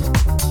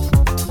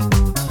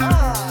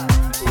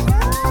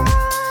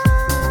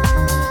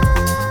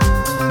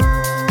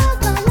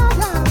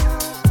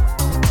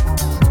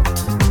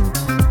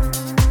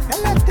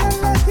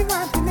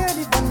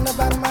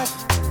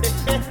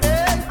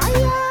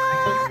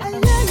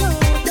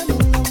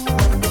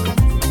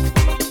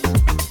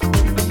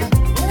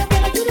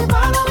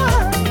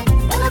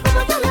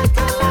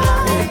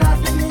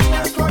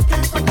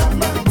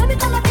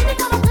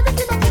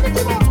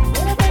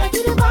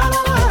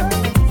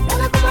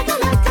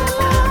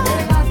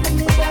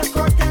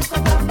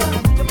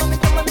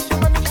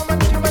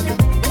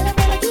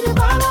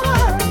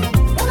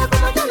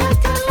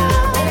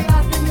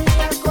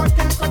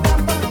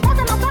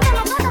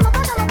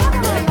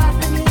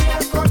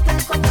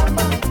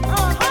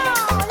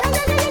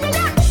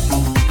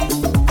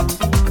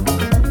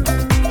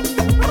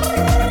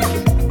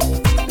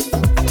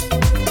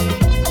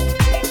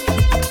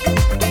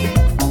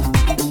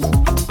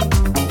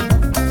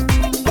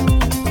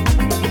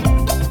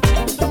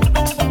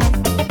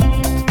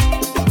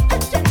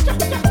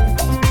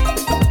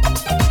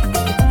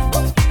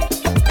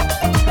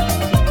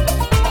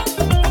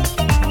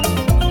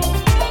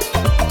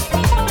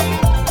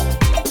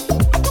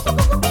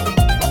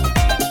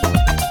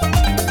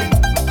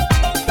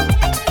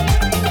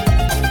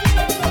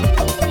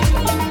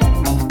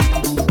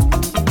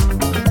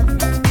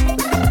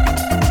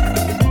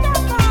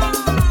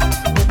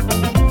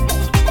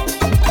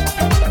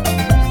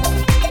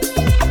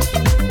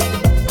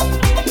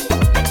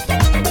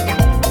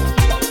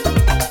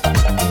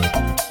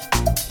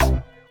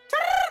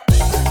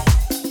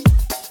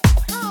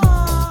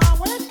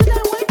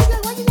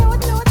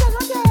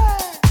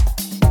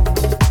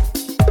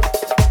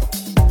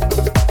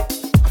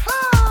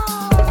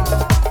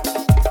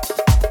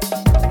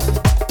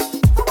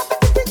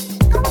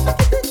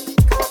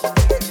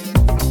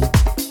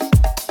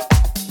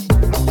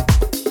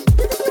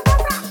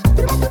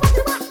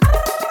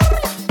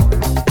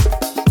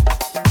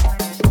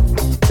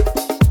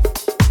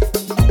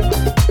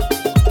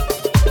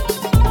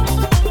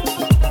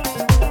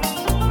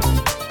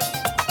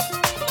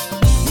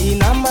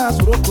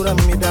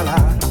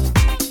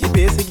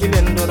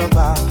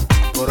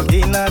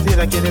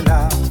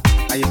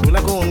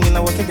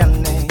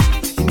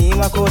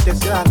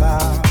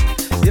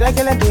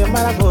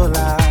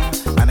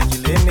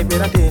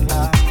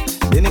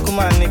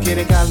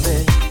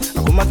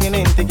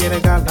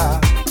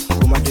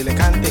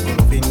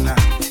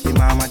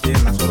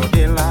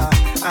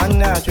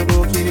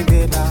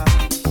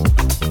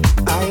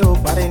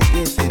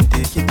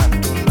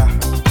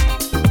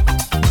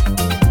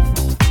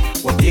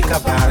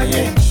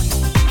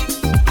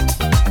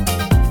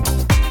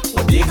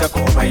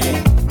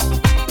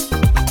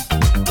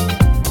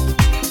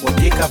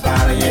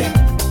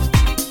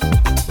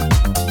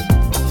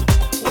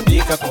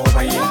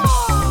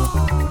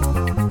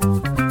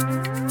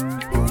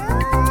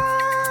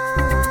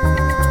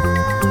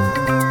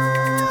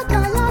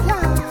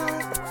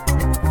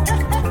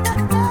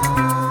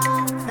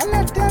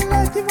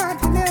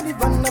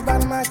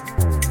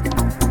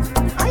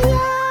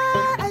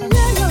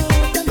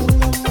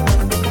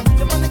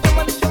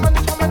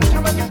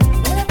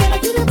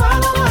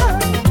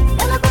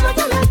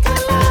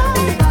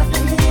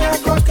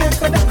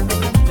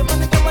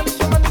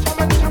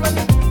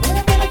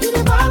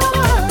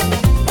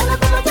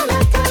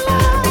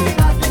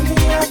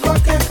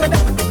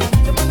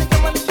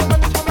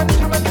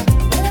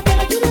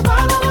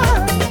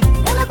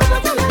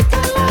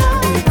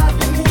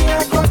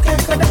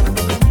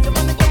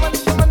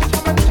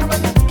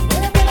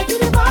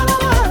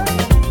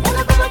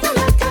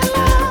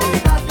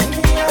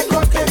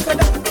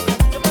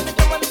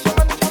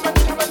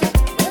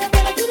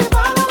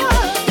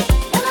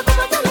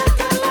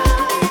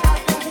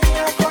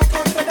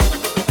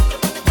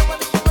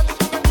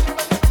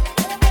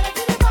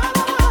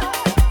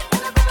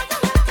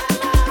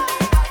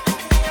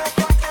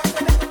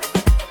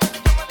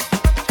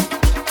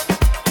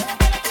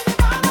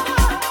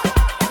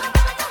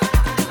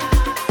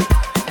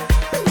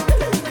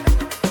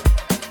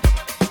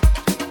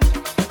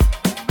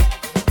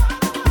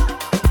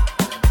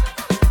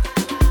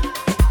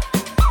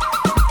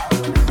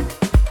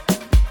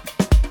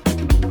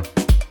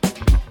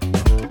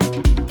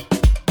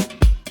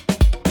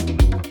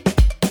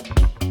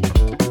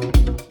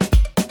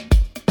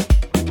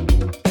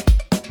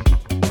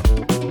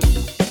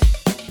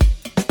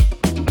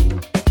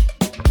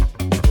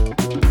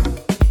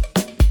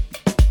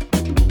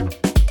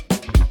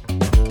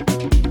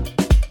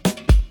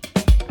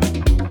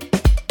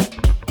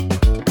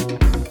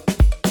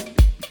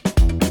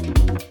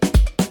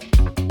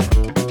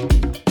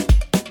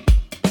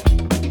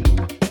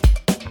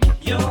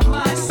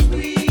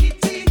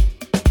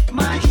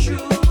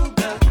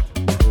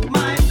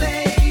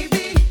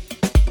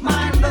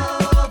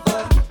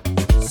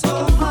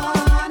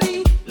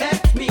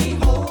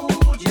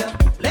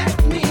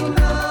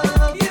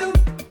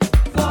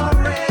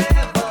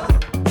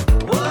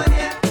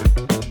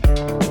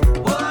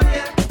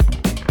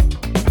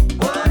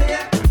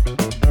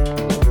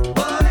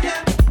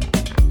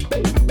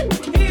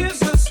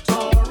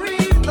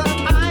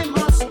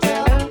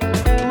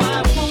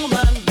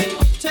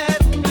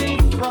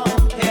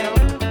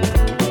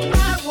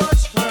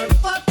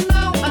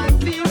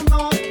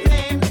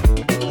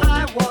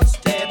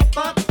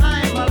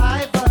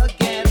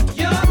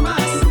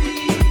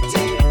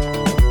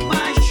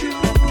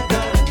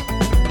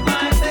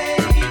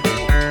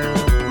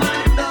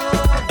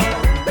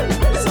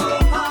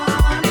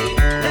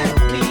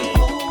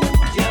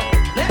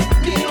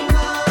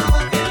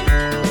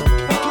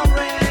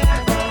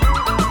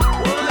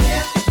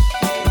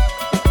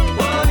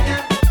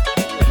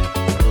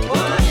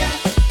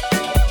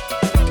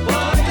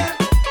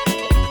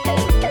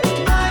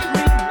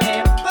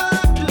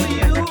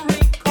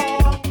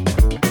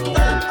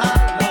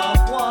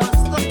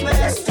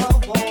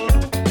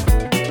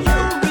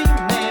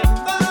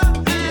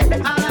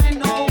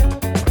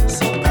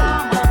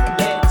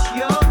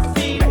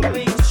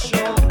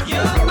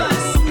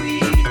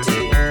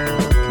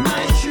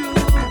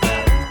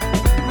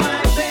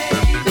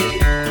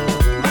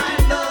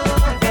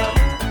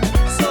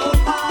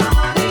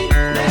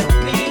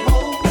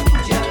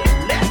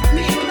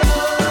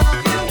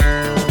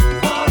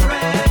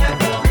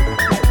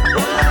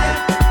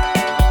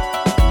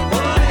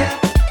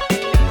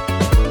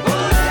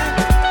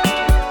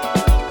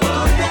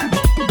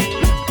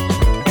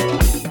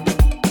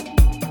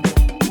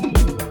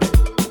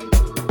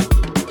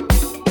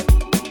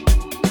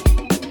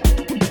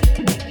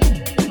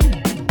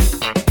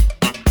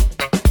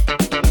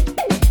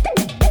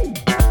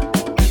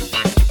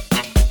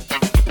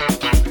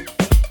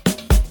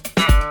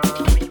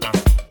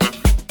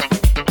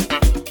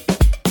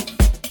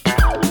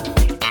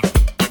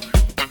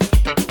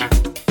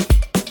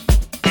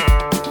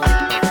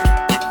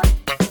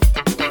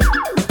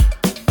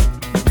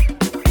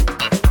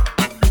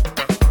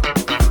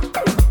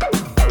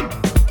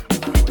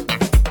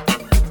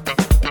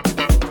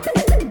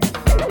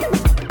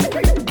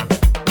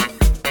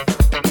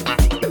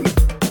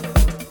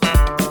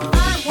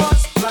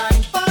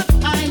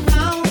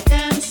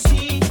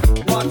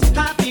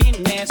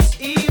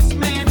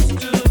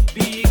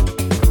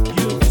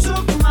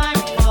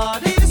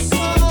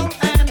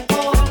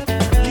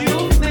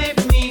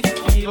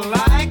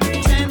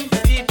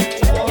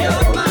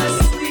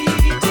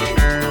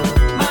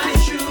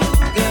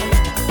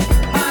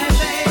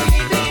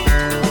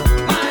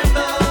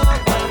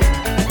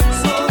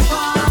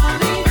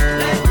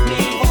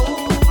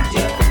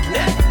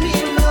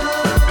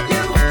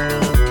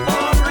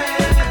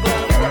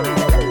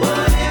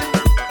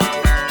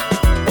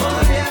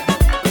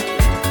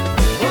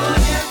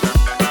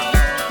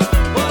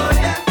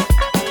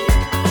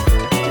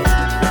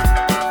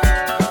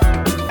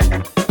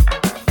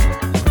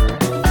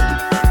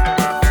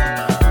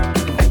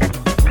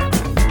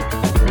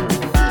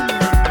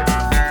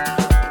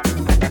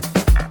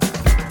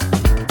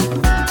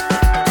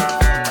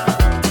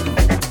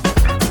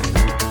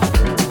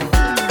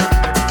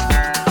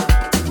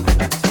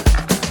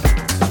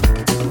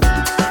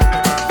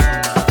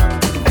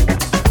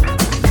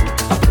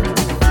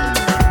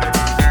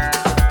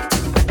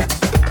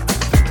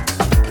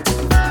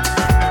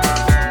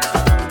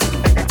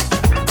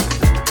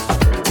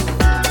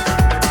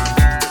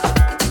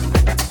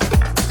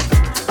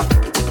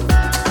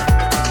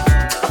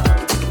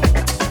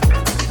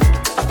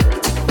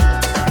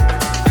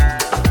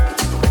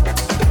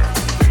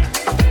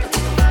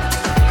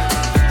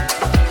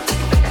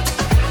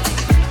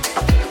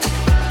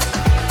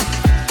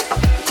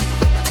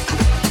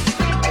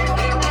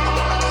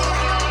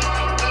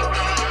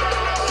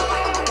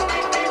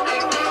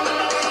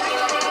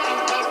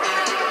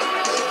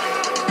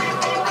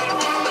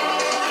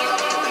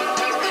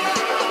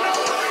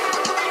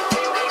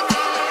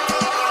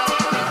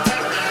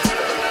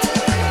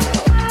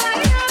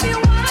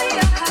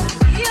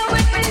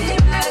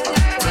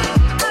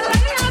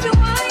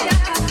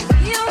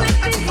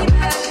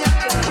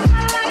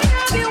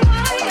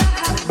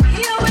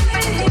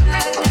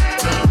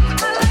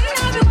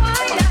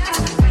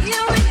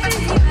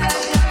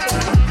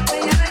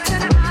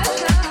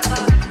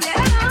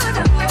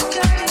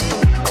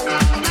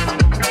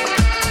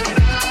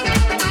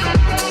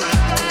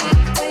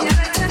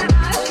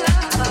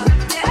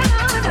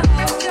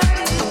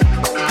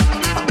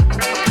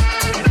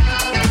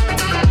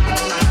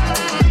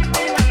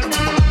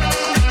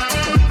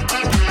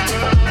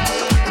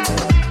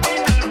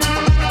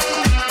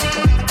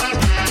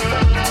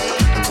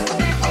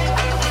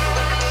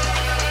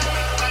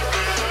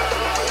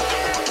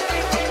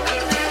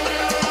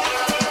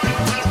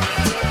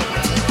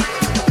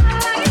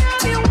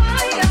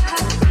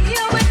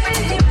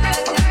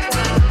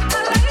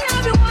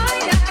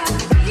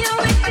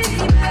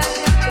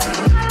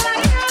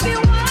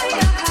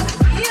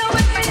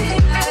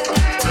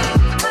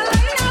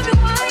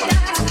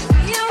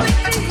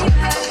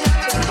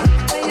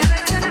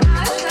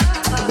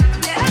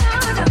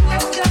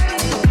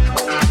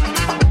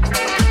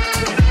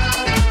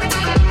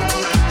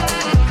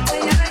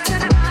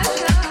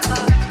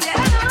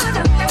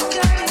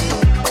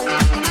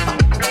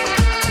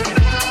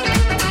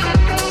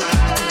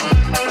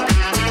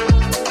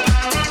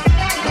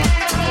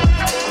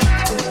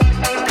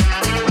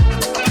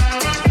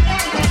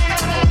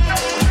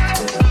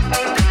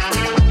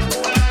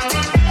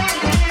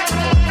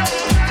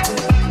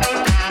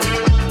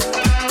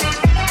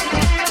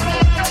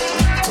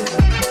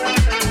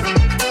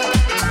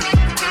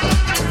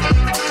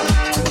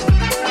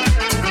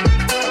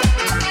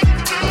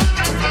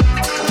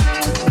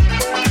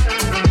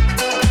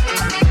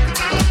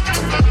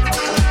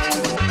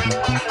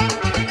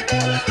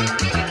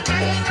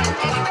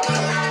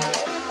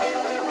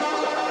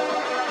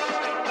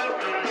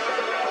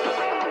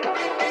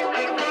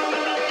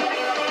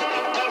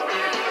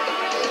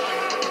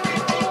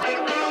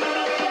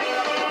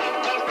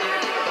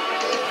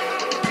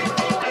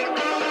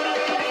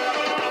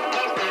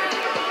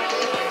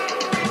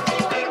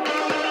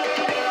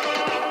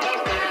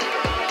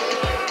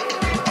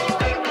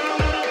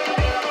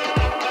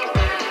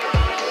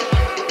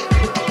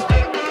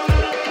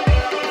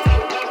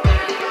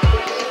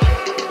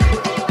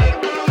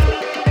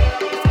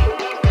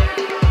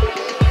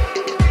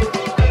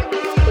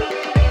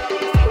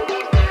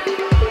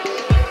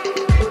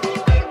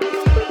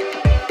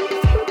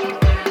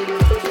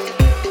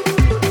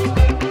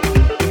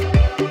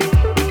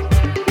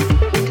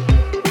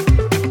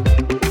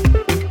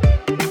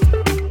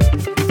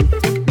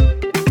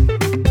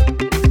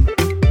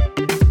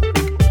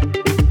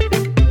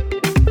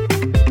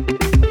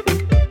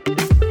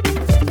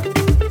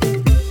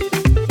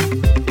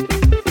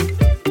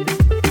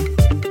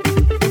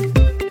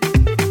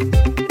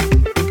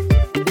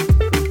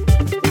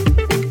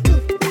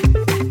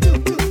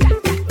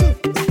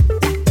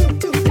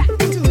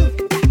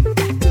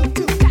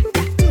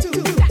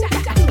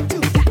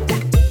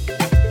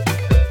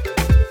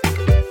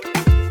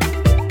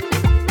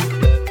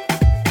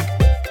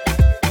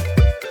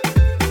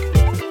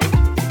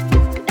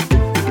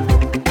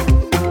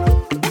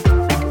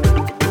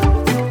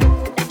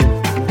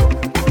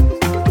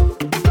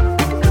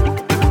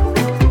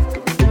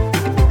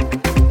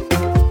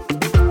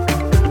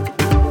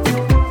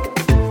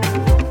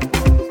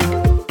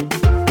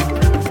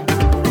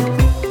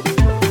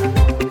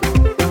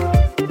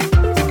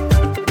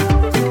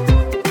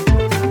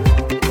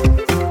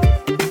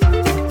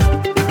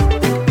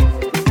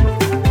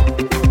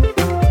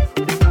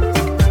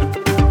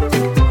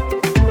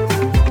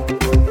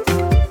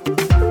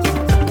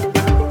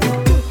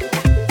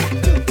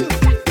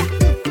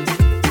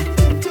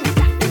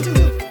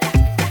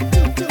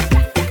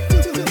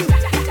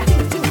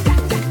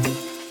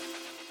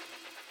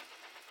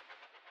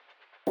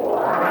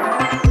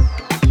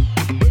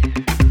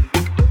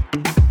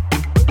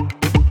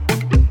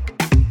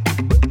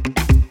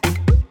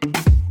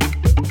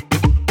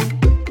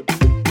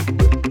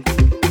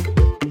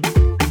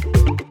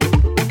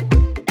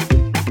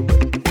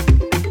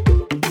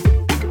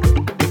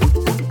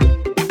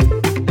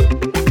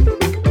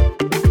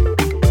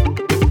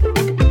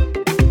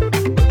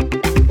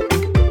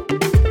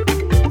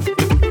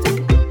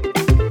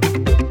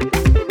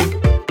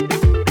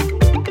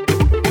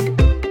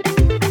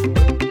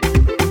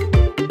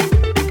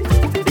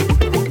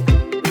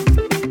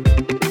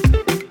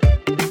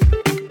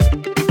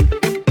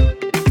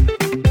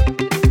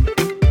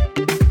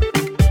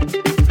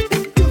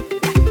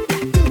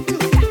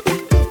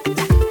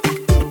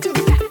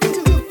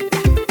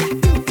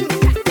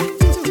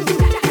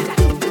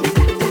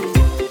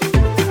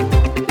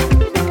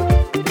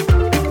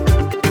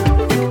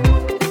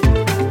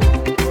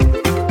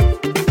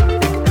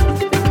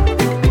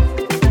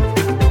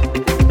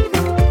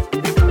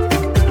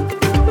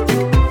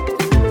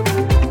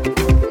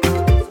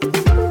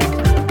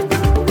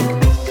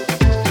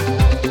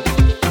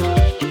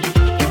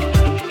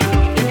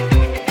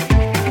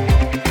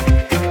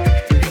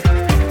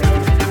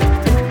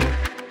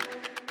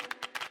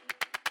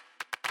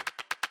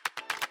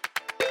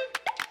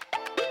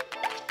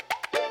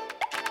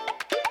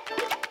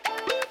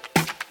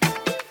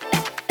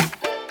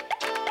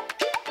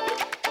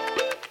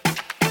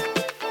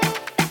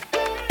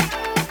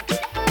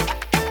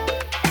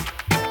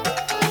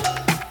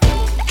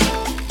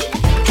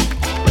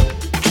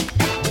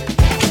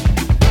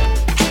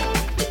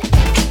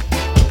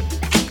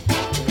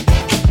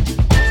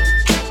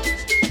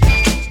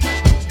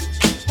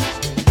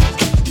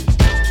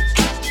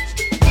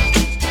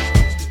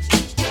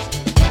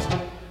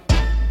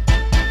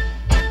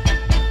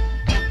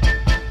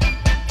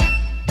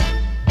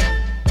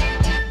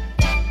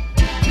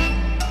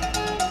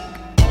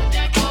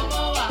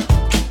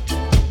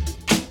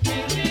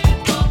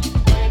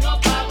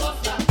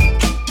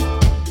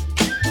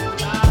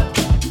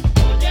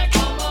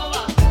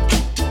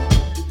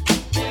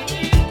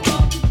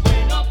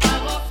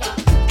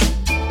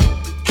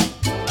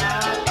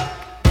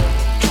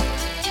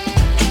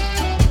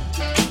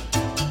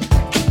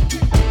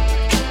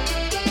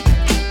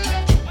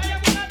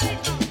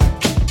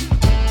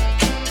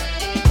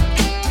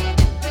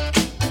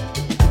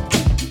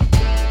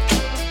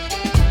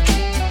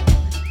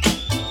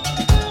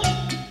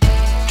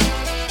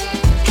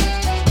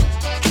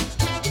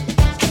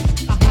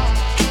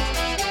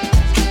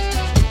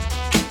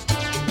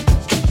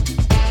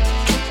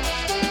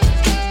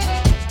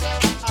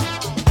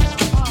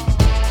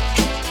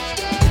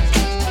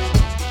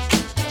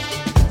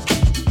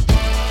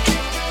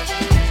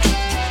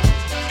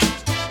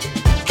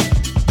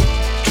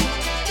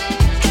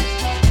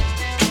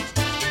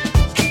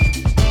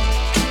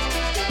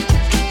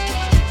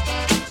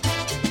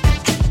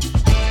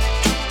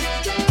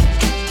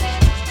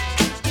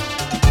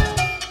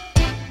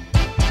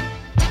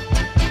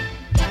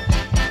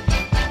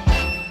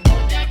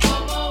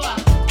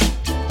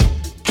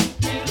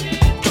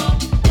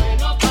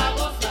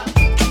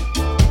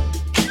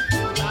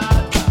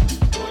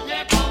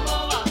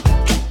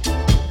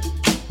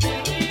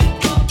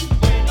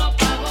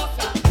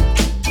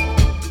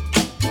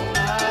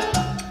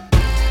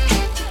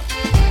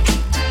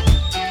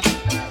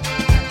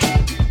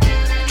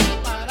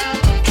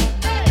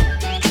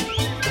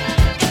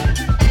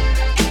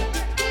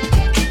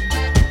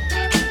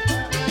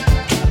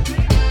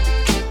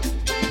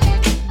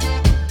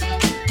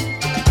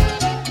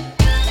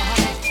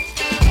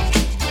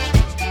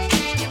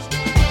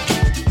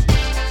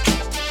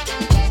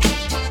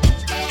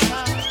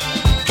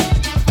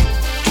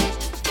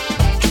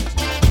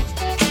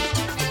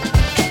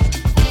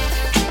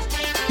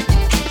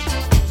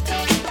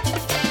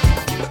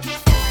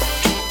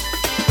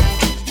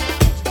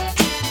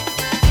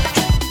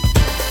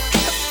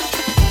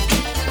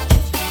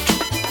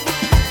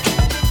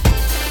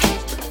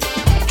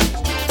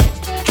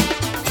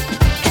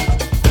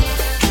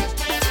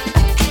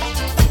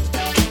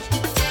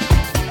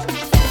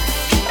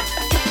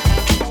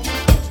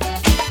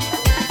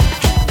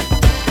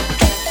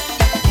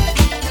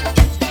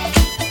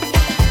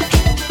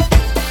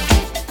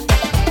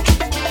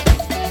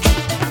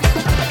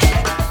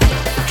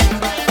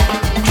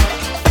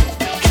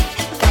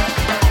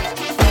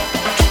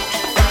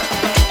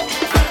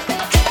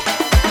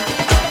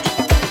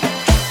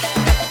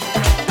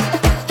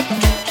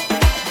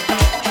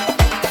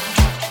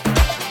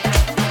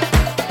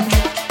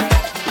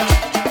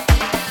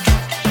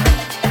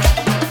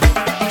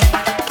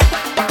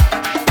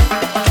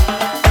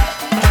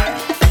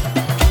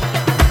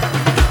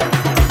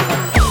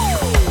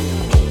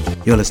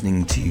 You're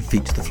listening to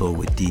Feet to the Floor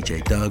with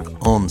DJ Doug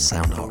on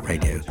SoundArt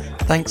Radio.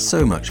 Thanks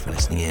so much for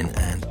listening in,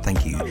 and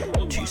thank you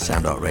to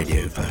SoundArt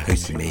Radio for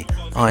hosting me.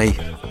 I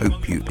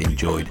hope you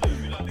enjoyed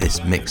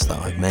this mix that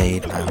I've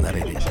made and that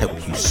it has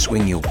helped you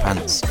swing your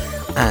pants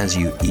as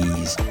you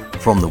ease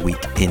from the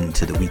week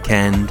into the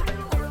weekend.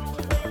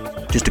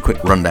 Just a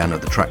quick rundown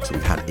of the tracks that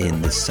we've had in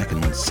this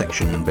second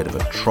section, a bit of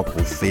a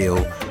tropical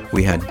feel.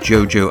 We had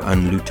Djeuh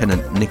Djoah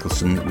Lieutenant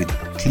Nicholson with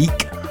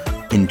Clic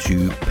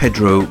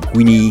Pedro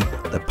Guinu,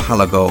 the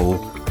Palagô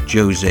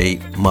Jose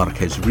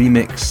Marquez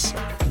remix,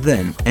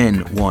 then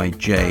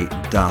N.Y.J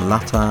Da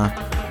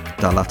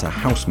Lata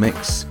House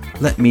mix,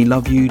 Let Me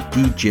Love You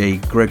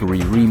DJ Gregory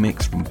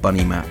remix from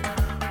Bunny Mack,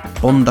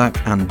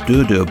 Bondax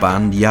Dur-Dur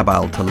Band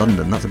Yabaal to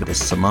London, that's a bit of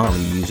Somali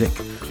music,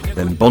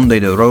 then Bonde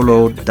Do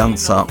Rolê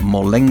Dança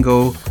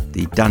Molengo,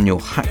 the Daniel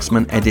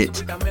Haaksman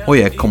edit,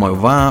 Oye Como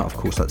Va, of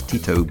course that's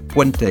Tito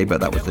Puente, but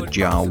that was the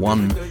Djar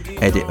One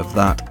edit of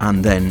that,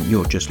 and then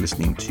you're just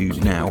listening to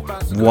now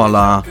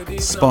Voilaaa,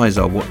 Spies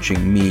Are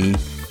Watching Me,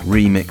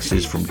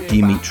 remixes from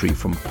Dimitri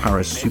from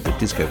Paris Super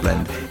Disco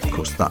Blend, of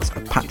course that's a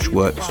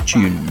Patchworks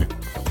tune.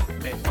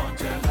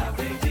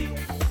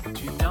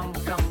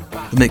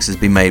 The mix has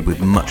been made with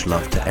much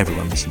love to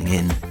everyone listening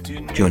in.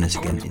 Join us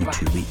again in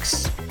 2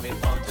 weeks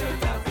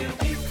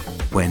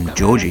when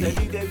Georgie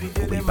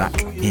will be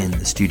back in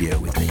the studio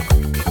with me.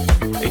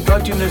 Et toi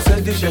tu ne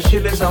cesses de chercher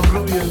les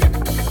embrouilles.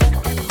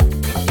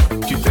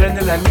 Tu traînes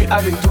la nuit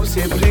avec tous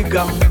ces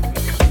brigands.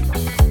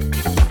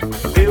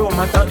 Et au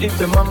matin il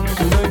te manque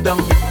une dent.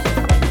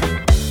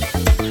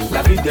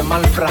 La vie des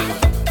malfrats,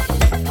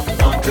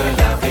 on te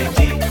l'avait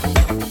dit,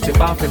 c'est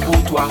pas fait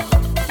pour toi.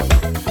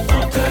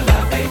 On te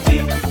l'avait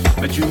dit,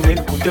 mais tu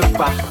n'écoutes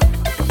pas.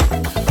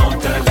 On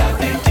te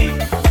l'avait dit,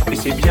 et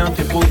c'est bien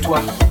fait pour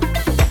toi.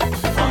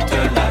 On te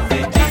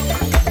l'avait dit.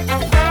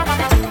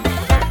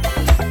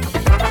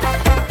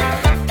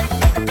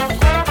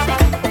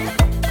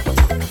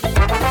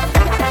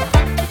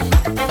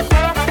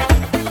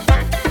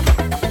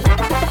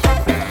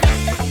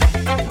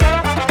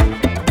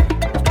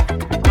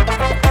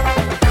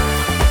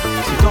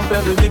 Si ton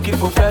père te dit qu'il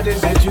faut faire des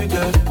études,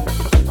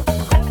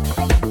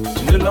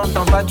 tu ne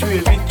l'entends pas, tu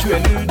évites, tu es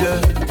lude.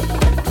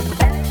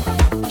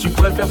 Tu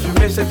préfères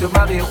fumer cette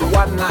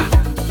marijuana.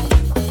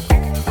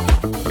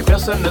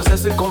 Personne ne sait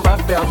ce qu'on va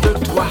faire de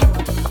toi.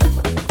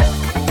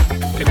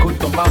 Écoute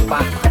ton papa,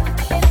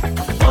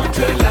 on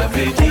te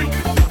l'avait dit.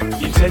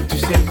 Il sait, tu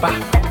sais pas.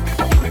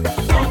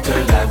 On te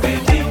l'avait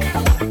dit.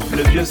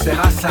 Le vieux sert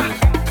à ça.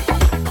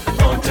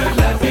 On te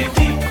l'avait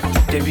dit.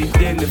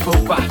 D'éviter le faux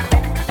pas.